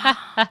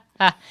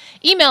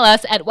 email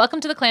us at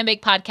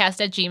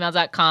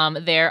welcometotheclambakepodcast@gmail.com.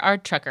 There are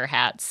trucker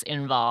hats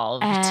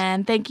involved.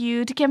 And thank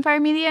you to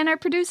Campfire Media and our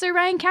producer,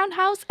 Ryan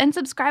Counthouse. And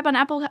subscribe on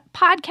Apple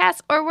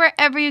Podcasts or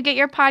wherever you get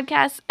your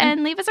podcasts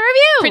and leave us a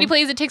review. Pretty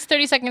please, it takes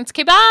 30 seconds.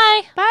 Okay,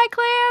 bye. Bye,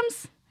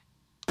 clams.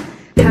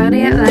 How do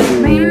you like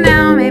me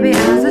now? Maybe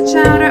as a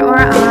chowder or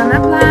on a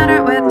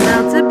platter with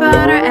melted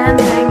butter and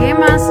tangy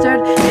mustard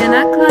in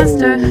a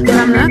cluster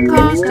from the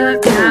coast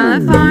of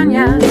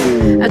California.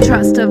 A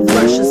trust of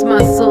luscious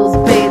mussels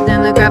bathed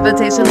in the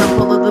gravitational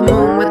pull of the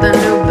moon with a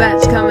new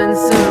batch coming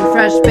soon.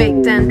 Fresh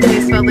baked and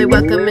tastefully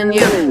welcoming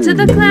you to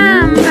the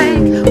clam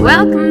bake.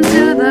 Welcome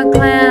to the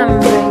clam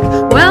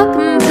bake.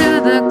 Welcome to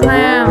the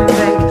clam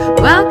bake.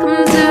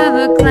 Welcome to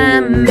the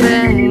clam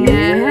bake.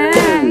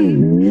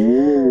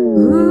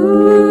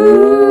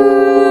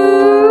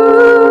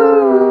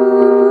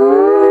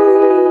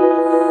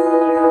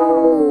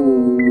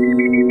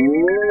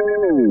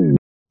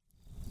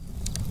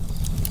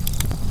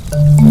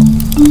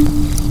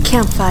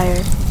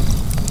 Campfire.